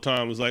nothing the whole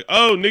time, was like,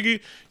 oh, nigga,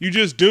 you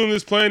just doomed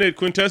this planet.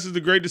 Quintessa's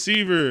the great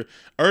deceiver.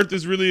 Earth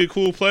is really a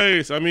cool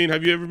place. Have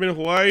you ever been to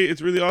Hawaii?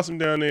 It's really awesome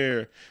down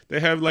there.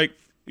 They have,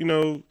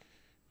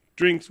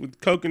 drinks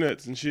with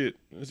coconuts and shit.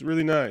 It's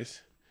really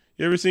nice.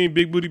 You ever seen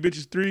Big Booty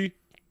Bitches 3?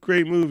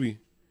 Great movie.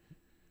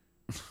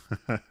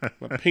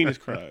 My penis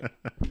cried.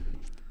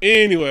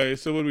 Anyway,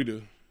 so what do we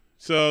do?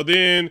 So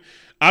then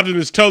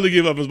Optimus totally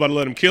gave up and was about to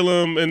let him kill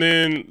him. And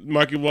then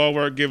Marky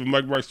Wahlberg gave a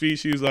Marky Mark speech.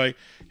 She was like,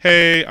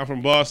 hey, I'm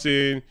from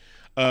Boston.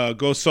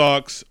 Go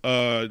Sox.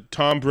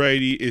 Tom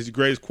Brady is the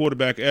greatest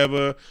quarterback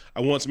ever.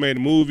 I once made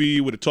a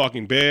movie with a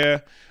talking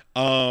bear.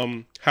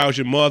 How's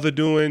your mother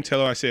doing?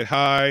 Tell her I said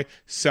hi.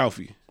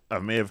 Selfie. I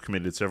may have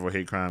committed several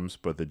hate crimes,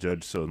 but the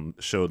judge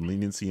showed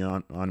leniency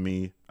on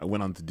me. I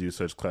went on to do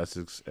such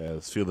classics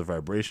as Feel the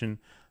Vibration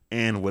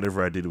and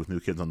Whatever I Did with New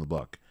Kids on the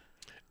Block.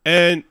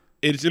 And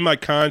it's in my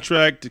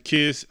contract to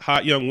kiss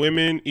hot young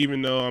women,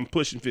 even though I'm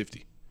pushing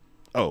 50.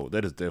 Oh,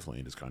 that is definitely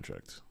in his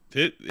contract.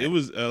 It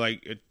was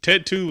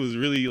Ted 2 was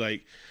really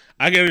like,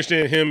 I can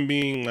understand him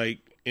being like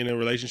in a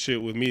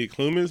relationship with Mia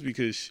Klumas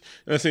because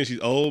I'm not saying she's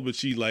old, but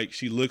she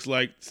looks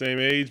like the same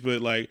age. But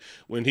like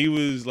when he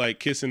was like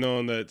kissing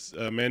on that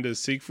Amanda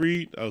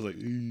Seyfried, I was like,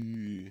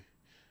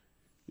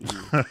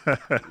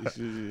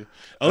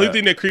 only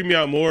thing that creeped me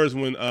out more is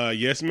when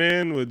Yes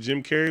Man with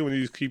Jim Carrey when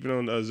he was keeping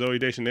on Zooey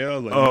Deschanel. I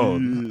was like,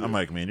 I'm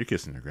like, man, you're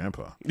kissing your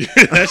grandpa.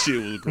 That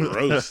shit was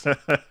gross.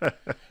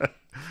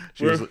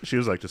 She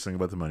was like, just think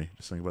about the money.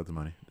 Just think about the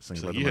money. Just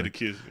think about the money. You had to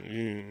kiss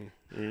him.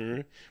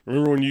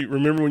 Remember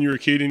when you were a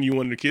kid and you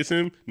wanted to kiss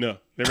him? No,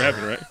 never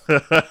happened,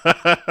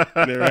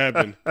 right? Never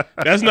happened.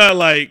 That's not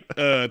like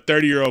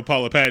 30-year-old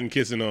Paula Patton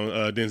kissing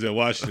on Denzel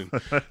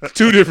Washington. It's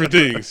 2 different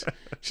things.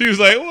 She was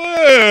like,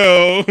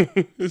 well,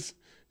 it's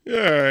all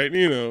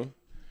right,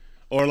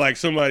 or like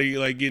somebody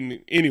like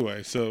getting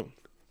anyway. So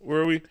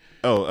where are we?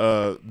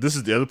 This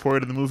is the other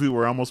part of the movie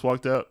where I almost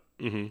walked out.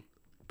 Mm-hmm.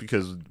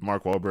 Because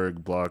Mark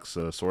Wahlberg blocks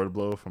a sword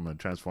blow from a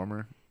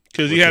Transformer.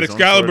 Because he had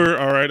Excalibur.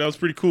 All right, that was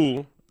pretty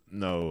cool.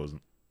 No, it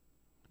wasn't.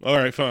 All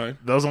right, fine.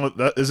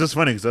 It's just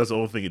funny because that's the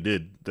only thing it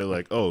did. They're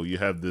like, oh, you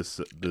have this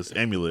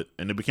amulet,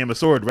 and it became a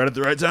sword right at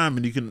the right time,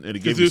 and it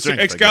gave you strength.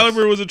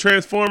 Excalibur was a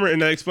Transformer,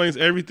 and that explains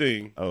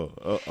everything.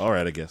 Oh, all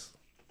right, I guess.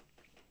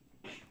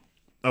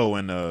 Oh,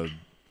 and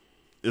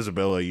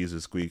Isabella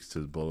uses squeaks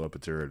to blow up a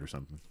turret or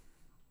something.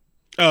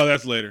 Oh,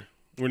 that's later.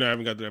 We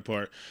haven't got to that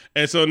part.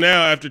 And so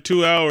now, after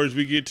 2 hours,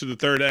 we get to the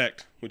third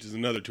act, which is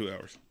another 2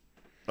 hours.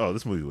 Oh,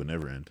 this movie would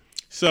never end.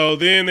 So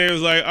then they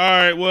was like, all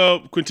right, well,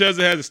 Quintessa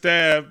has a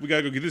staff. We got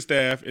to go get this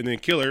staff and then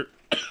kill her.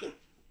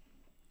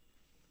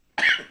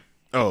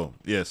 Oh,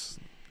 yes.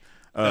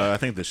 I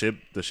think the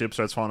ship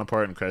starts falling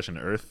apart and crashing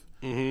to Earth.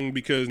 Mm-hmm,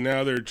 because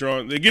now they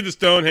get the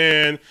stone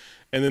hand,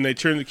 and then they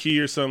turn the key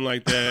or something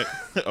like that.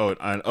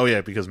 Oh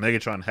yeah, because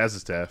Megatron has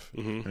his staff,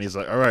 and he's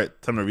like, "All right,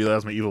 time to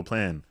realize my evil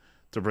plan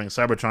to bring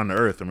Cybertron to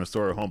Earth and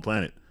restore our home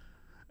planet."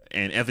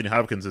 And Anthony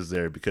Hopkins is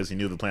there because he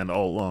knew the plan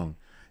all along.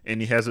 And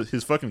he has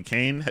his fucking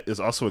cane is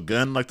also a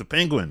gun like the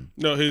Penguin.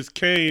 No, his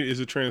cane is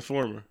a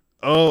transformer.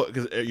 Oh,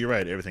 because you're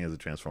right. Everything is a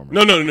transformer.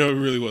 No, it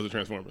really was a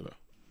transformer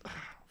though.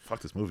 Fuck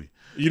this movie.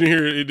 You didn't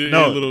hear it?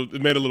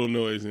 It made a little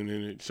noise and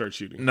then it started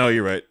shooting. No,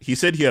 you're right. He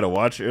said he had a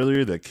watch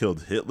earlier that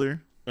killed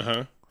Hitler.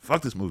 Uh-huh.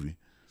 Fuck this movie.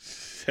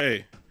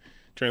 Hey,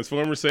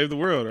 Transformers saved the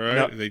world, all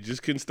right? No. They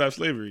just couldn't stop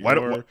slavery. Black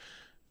on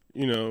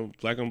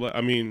black.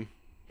 I mean,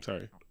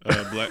 sorry.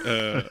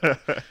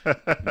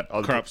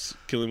 Crops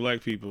killing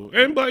black people.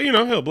 And, black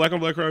on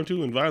black crime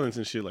too and violence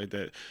and shit like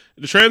that.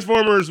 The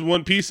Transformers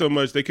want peace so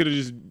much, they could have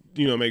just,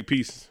 make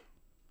peace.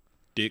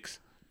 Dicks.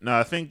 No,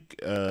 I think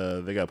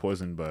they got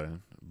poisoned by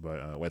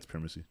white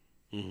supremacy.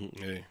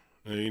 Mm-hmm. Hey.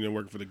 And,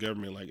 working for the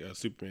government like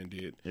Superman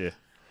did. Yeah.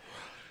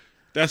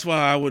 That's why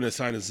I wouldn't have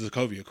signed the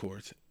Sokovia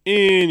Accords.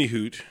 Any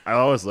hoot. I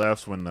always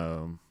laughed when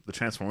the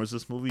Transformers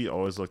this movie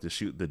always like to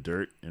shoot the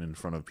dirt in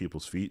front of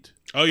people's feet.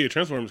 Oh yeah,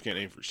 Transformers can't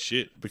aim for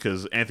shit.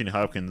 Because Anthony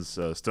Hopkins'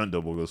 stunt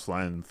double goes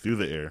flying through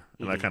the air,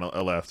 and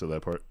I laughed at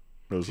that part.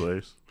 Those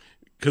layers.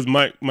 Because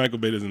Michael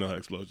Bay doesn't know how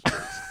explosions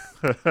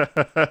works.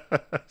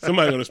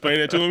 Somebody gonna explain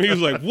that to him. He was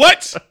like,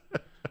 "What?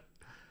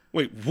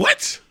 Wait,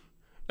 what?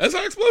 That's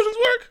how explosions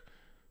work?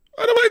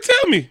 Why nobody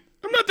tell me?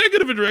 I'm not that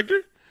good of a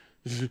director."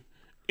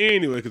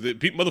 Anyway, because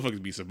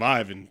motherfuckers be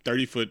surviving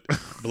 30-foot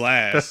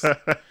blasts,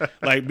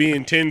 like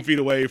being 10 feet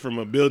away from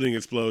a building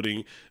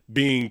exploding,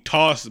 being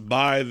tossed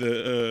by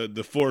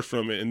the force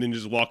from it, and then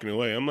just walking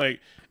away. I'm like,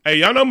 hey,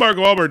 y'all know Mark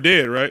Wahlberg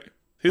dead, right?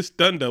 His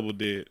stunt double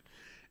dead.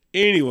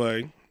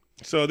 Anyway,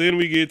 so then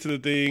we get to the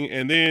thing,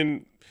 and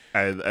then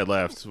I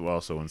laughed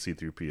also when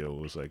C-3PO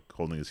was like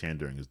holding his hand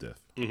during his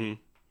death. Mm-hmm.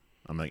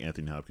 I'm like,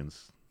 Anthony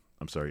Hopkins,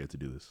 I'm sorry you had to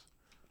do this.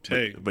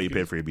 Hey, but you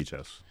paid for your beach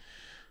house.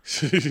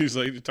 He's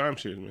like, the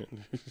timeshare,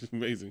 man. It's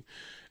amazing.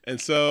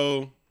 And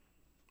so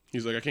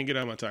he's like, I can't get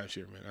out of my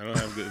timeshare, man. I don't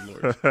have good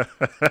lawyers.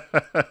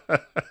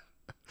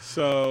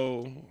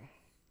 So,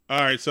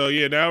 all right. So,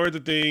 yeah, now we're at the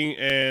thing,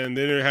 and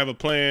then they have a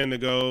plan to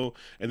go,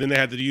 and then they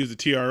have to use the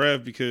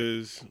TRF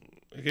because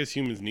I guess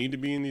humans need to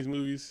be in these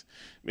movies.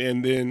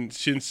 And then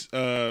since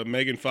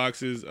Megan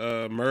Fox's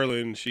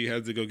Merlin, she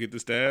has to go get the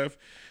staff,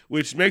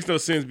 which makes no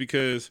sense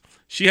because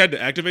she had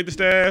to activate the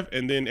staff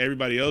and then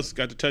everybody else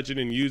got to touch it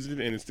and use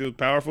it and it's still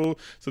powerful.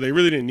 So they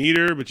really didn't need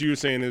her, but you were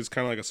saying it's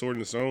kind of like a sword in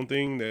the stone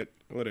thing that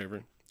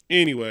whatever.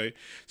 Anyway,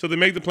 so they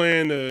make the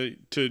plan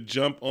to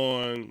jump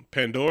on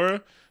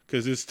Pandora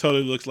because this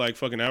totally looks like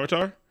fucking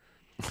Avatar.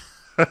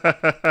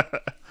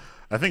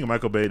 I think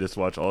Michael Bay just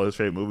watched all his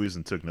favorite movies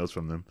and took notes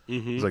from them.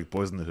 Mm-hmm. It's like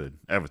Boys in the Hood,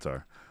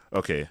 Avatar.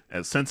 Okay,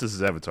 and since this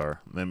is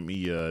Avatar, let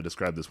me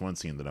describe this one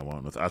scene that I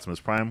want with Optimus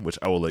Prime, which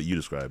I will let you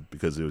describe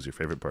because it was your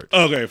favorite part.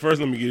 Okay,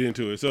 first let me get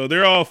into it. So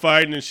they're all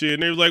fighting and shit,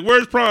 and they're like,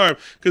 "Where's Prime?"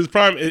 Because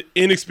Prime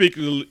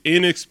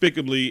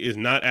inexplicably is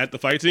not at the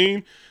fight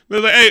scene.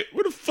 They're like, "Hey,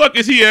 where the fuck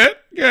is he at?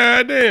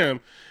 God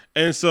damn!"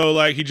 And so,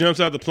 like, he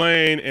jumps out the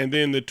plane, and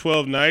then the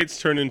 12 Knights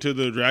turn into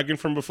the dragon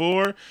from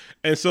before.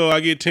 And so I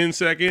get 10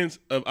 seconds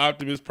of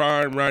Optimus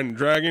Prime riding the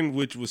dragon,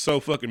 which was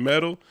so fucking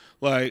metal.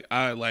 Like,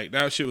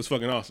 that shit was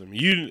fucking awesome.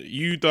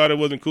 You thought it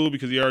wasn't cool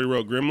because he already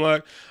wrote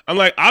Grimlock. I'm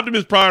like,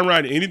 Optimus Prime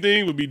riding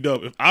anything would be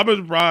dope. If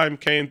Optimus Prime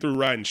came through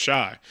riding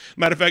Shy.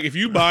 Matter of fact, if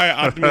you buy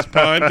an Optimus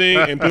Prime thing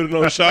and put it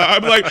on Shy,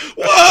 I'd be like,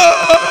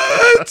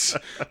 what?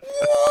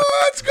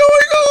 What's going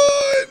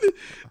on?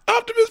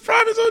 Optimus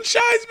Prime is on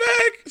Shy's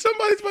back.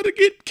 Somebody's about to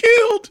get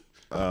killed.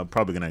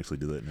 Probably gonna actually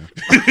do that now.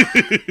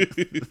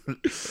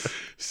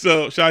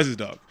 So Shy's his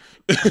dog.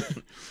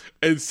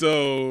 And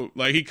so,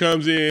 like, he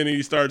comes in and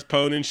he starts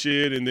poning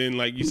shit, and then,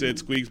 like you said,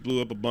 Squeaks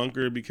blew up a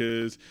bunker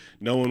because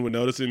no one would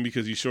notice him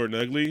because he's short and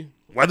ugly.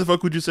 Why the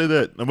fuck would you say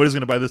that? Nobody's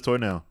gonna buy this toy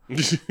now.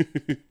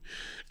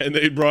 And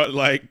they brought,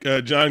 like,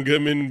 John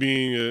Goodman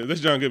being that's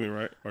John Goodman,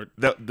 right? Or,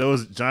 that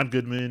was John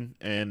Goodman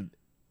and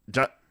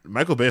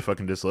Michael Bay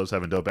fucking just loves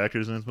having dope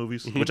actors in his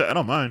movies, which I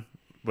don't mind.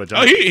 But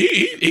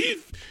he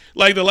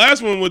like the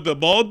last one with the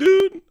bald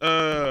dude.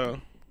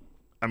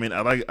 I mean,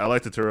 I like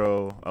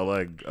Turturro. I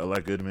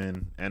like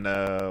Goodman, and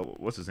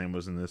what's his name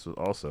was in this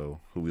also.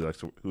 Who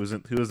was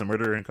the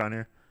murderer in Con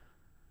Air?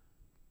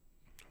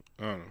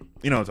 I don't know.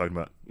 You know what I'm talking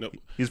about? Nope.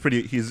 He's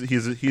pretty. He's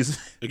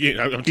again.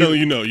 I'm telling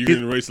you, no. You're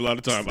gonna waste a lot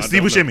of time.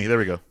 Steve Buscemi. There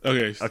we go.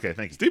 Okay,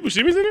 thank you. Steve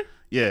Buscemi's in it.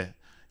 Yeah,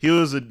 he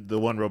was the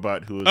one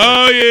robot who was.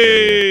 Oh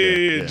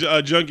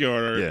yeah.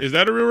 Junkyard. Yeah. Is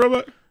that a real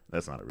robot?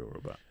 That's not a real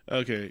robot.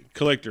 Okay,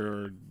 collector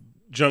or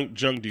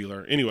junk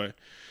dealer. Anyway,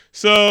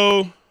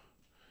 so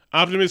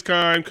Optimus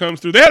Prime comes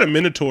through. They had a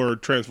Minotaur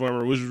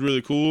transformer, which was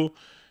really cool.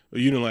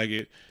 But you didn't like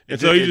it, and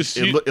so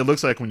it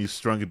looks like when you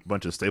strung a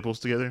bunch of staples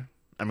together.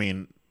 I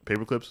mean,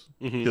 paper clips.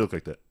 Mm-hmm. He looked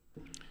like that.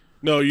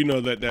 No, you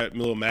know that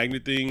little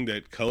magnet thing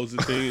that holds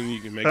the thing and you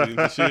can make it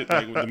into shit.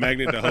 Like with the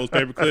magnet that holds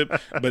paperclip,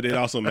 but it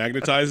also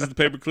magnetizes the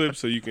paperclip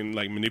so you can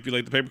like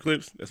manipulate the paper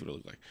clips. That's what it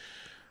looks like.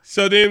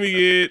 So then we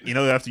get... You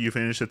know, after you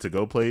finish it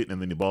to-go plate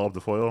and then you ball up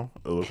the foil,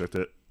 it looks like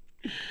that.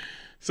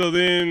 So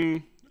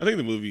then, I think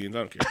the movie ends. I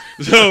don't care.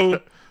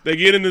 So they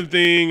get in the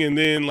thing, and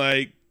then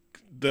like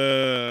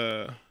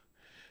they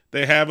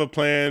have a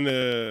plan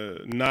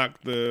to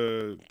knock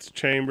the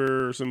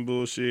chamber or some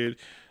bullshit.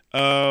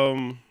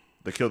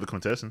 They killed the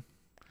Quintessence.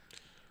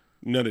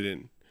 No, they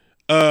didn't.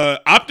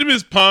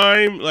 Optimus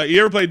Prime, like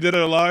you ever played Dead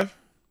or Alive?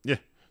 Yeah.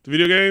 The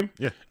video game?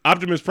 Yeah.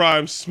 Optimus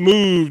Prime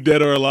smooth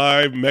Dead or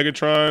Alive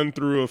Megatron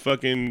through a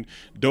fucking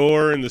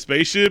door in the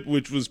spaceship,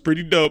 which was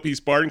pretty dope. He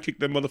Spartan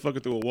kicked that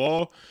motherfucker through a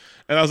wall.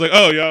 And I was like,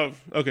 oh, y'all,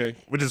 okay.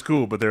 Which is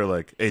cool, but they're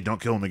like, hey,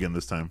 don't kill him again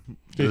this time.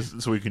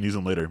 So we can use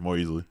him later more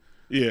easily.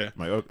 Yeah. I'm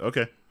like, oh,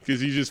 okay. Because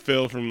he just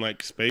fell from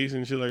like space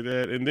and shit like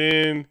that. And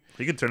then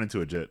He could turn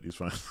into a jet. He's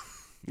fine.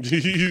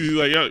 he's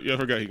like, yo, I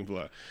forgot he can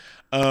fly.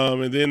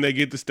 And then they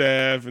get the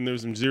staff, and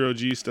there's some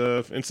zero-G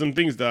stuff, and some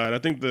things died. I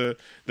think the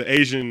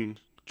Asian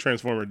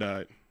Transformer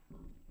died.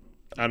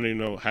 I don't even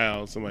know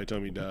how. Somebody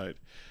told me he died.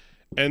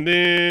 And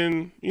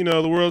then,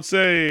 the world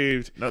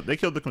saved. No, they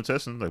killed the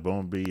Quintessence, like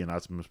Bumblebee and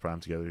Optimus Prime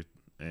together.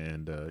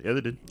 And, yeah,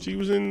 they did. She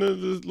was in the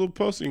little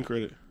posting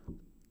credit.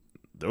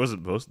 There was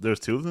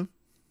two of them?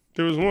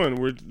 There was one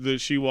where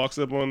she walks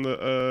up on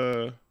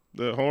the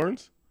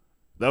horns.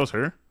 That was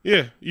her?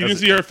 Yeah. You didn't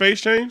see her face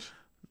change?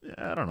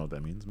 Yeah, I don't know what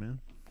that means, man.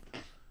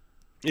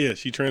 Yeah,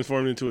 she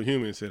transformed into a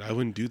human and said, I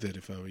wouldn't do that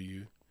if I were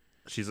you.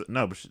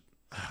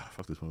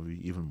 Fuck this movie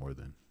even more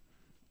than.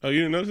 Oh,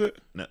 you didn't notice it?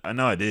 No, I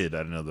know I did. I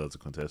didn't know that was a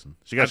Quintessence.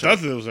 I thought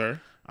that was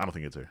her. I don't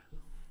think it's her.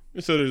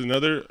 So there's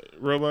another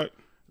robot?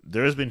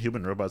 There has been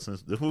human robots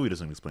since. This movie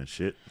doesn't explain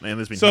shit. And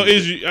there's been so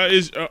is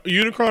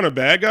Unicron a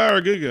bad guy or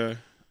a good guy?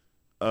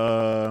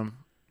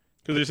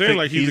 Because they're saying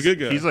like he's a good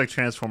guy. He's like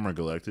Transformer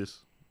Galactus.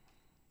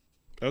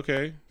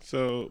 Okay,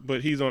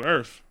 but he's on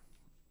Earth.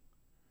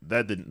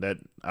 I don't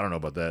know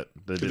about that.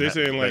 Because they're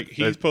saying like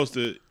he's supposed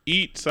to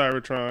eat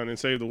Cybertron and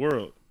save the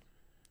world.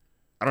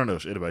 I don't know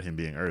shit about him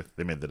being Earth.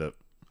 They made that up.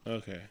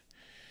 Okay.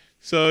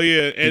 So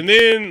yeah, and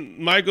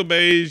then Michael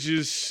Bay,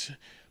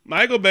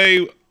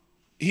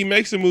 he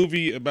makes a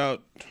movie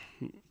about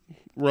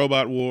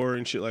robot war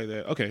and shit like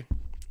that. Okay,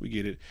 we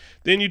get it.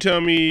 Then you tell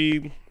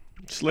me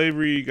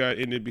slavery got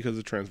ended because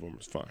of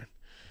Transformers. Fine.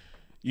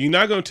 You're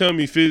not gonna tell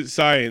me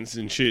science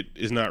and shit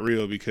is not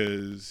real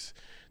because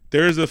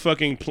there's a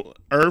fucking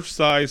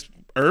Earth-sized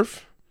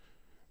Earth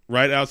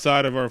right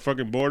outside of our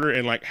fucking border,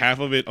 and like half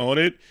of it on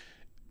it.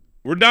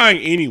 We're dying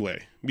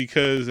anyway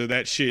because of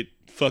that shit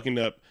fucking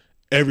up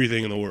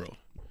everything in the world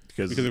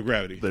because of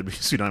gravity. There'd be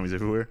tsunamis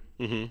everywhere.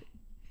 Mm-hmm.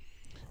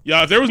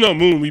 Yeah, if there was no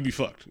moon, we'd be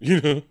fucked.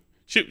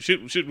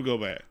 Shit would go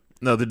bad.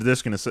 No, they're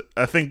just gonna say.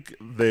 I think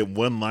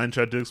one line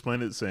tried to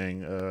explain it,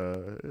 saying,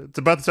 "It's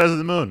about the size of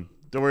the moon.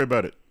 Don't worry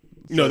about it."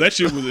 No, that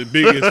shit was as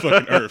big as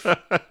fucking Earth.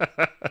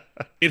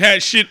 It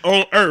had shit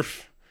on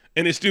Earth,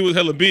 and it still was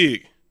hella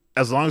big.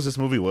 As long as this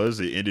movie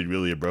it ended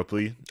really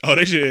abruptly. Oh,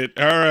 they should.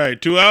 All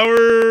right, 2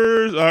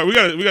 hours. All right, we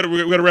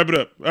gotta wrap it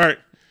up. All right,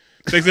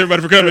 thanks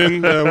everybody for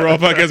coming. We're all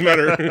podcast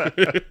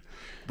matter.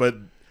 But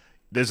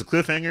there's a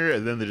cliffhanger,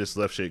 and then they just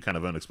left shit kind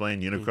of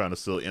unexplained. Unicron is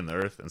still in the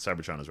Earth, and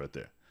Cybertron is right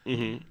there.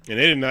 Mm-hmm. And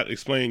they did not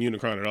explain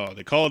Unicron at all.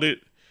 They called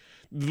it.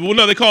 Well,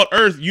 no, they called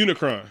Earth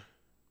Unicron.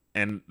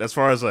 And as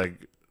far as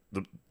like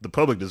the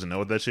public doesn't know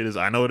what that shit is,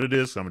 I know what it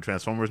is. I'm a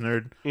Transformers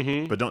nerd.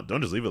 Mm-hmm. But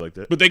don't just leave it like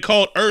that. But they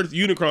called Earth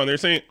Unicron. They're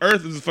saying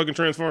Earth is a fucking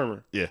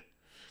Transformer. Yeah.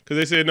 Because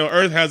they said no,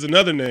 Earth has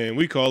another name.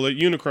 We call it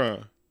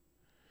Unicron.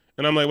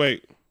 And I'm like,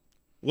 wait,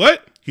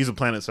 what? He's a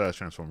planet-sized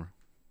Transformer.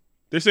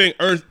 They're saying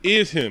Earth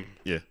is him.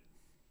 Yeah.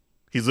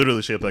 He's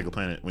literally shaped like a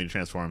planet. When he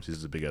transforms,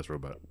 he's a big-ass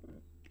robot.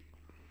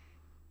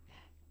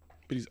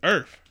 But he's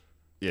Earth.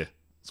 Yeah.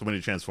 So when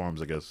he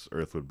transforms, I guess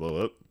Earth would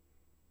blow up.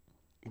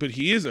 But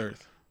he is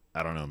Earth.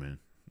 I don't know, man.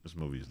 This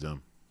movie is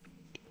dumb.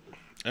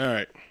 All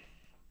right.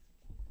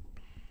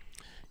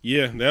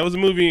 Yeah, that was a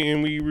movie,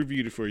 and we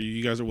reviewed it for you.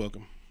 You guys are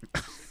welcome.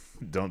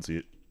 Don't see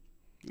it.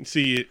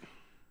 See it.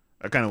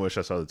 I kind of wish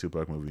I saw the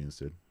Tupac movie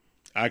instead.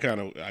 I kind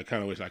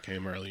of wish I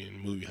came early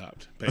and movie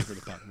hopped, paid for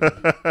the Pac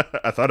movie.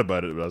 I thought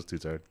about it, but I was too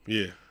tired.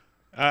 Yeah.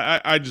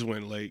 I just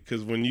went late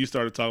because when you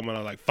started talking about it,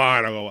 I was like,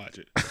 fine, I'll go watch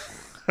it.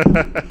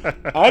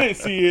 I didn't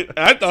see it.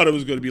 I thought it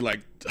was going to be like,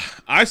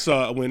 I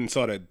saw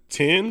that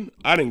 10.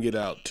 I didn't get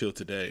out till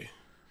today.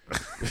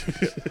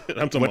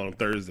 I'm talking about on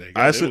Thursday.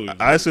 God,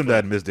 I assumed I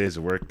had missed days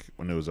of work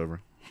when it was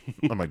over.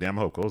 I'm like, damn,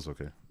 I hope Cole's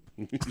okay.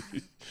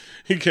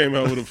 He came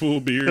out with a full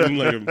beard and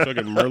like a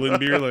fucking Merlin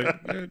beer.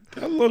 Like,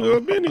 how long have I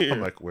been here?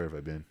 I'm like, where have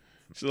I been?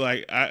 So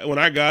like, when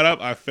I got up,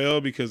 I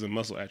fell because of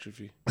muscle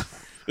atrophy.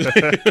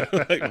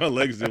 Like my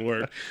legs didn't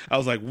work. I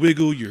was like,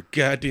 wiggle your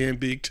goddamn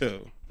big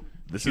toe.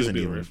 This isn't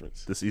even a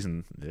reference. This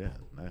season, yeah,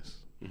 nice.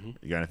 Mm-hmm.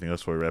 You got anything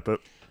else before we wrap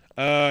up?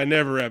 I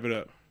never wrap it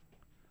up,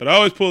 but I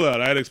always pull out.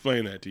 I had to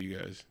explain that to you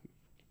guys.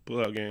 Pull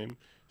out game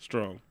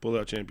strong. Pull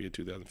out champion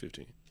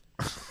 2015.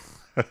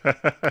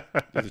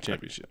 That's a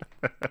championship.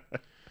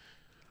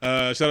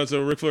 Shout out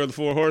to Ric Flair of the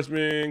Four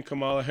Horsemen,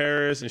 Kamala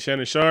Harris, and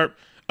Shannon Sharp.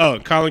 Oh,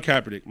 Colin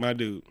Kaepernick, my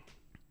dude.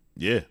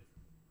 Yeah.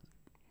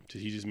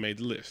 He just made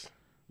the list.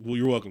 Well,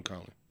 you're welcome,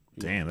 Colin.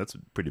 Damn, that's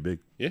pretty big.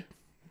 Yeah.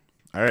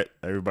 All right,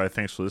 everybody,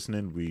 thanks for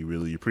listening. We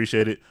really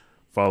appreciate it.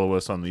 Follow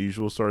us on the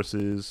usual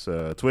sources,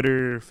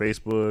 Twitter,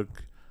 Facebook,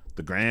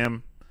 the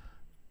Gram,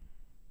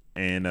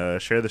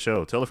 and share the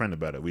show. Tell a friend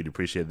about it. We'd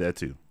appreciate that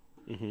too.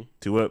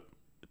 2 up,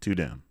 2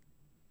 down.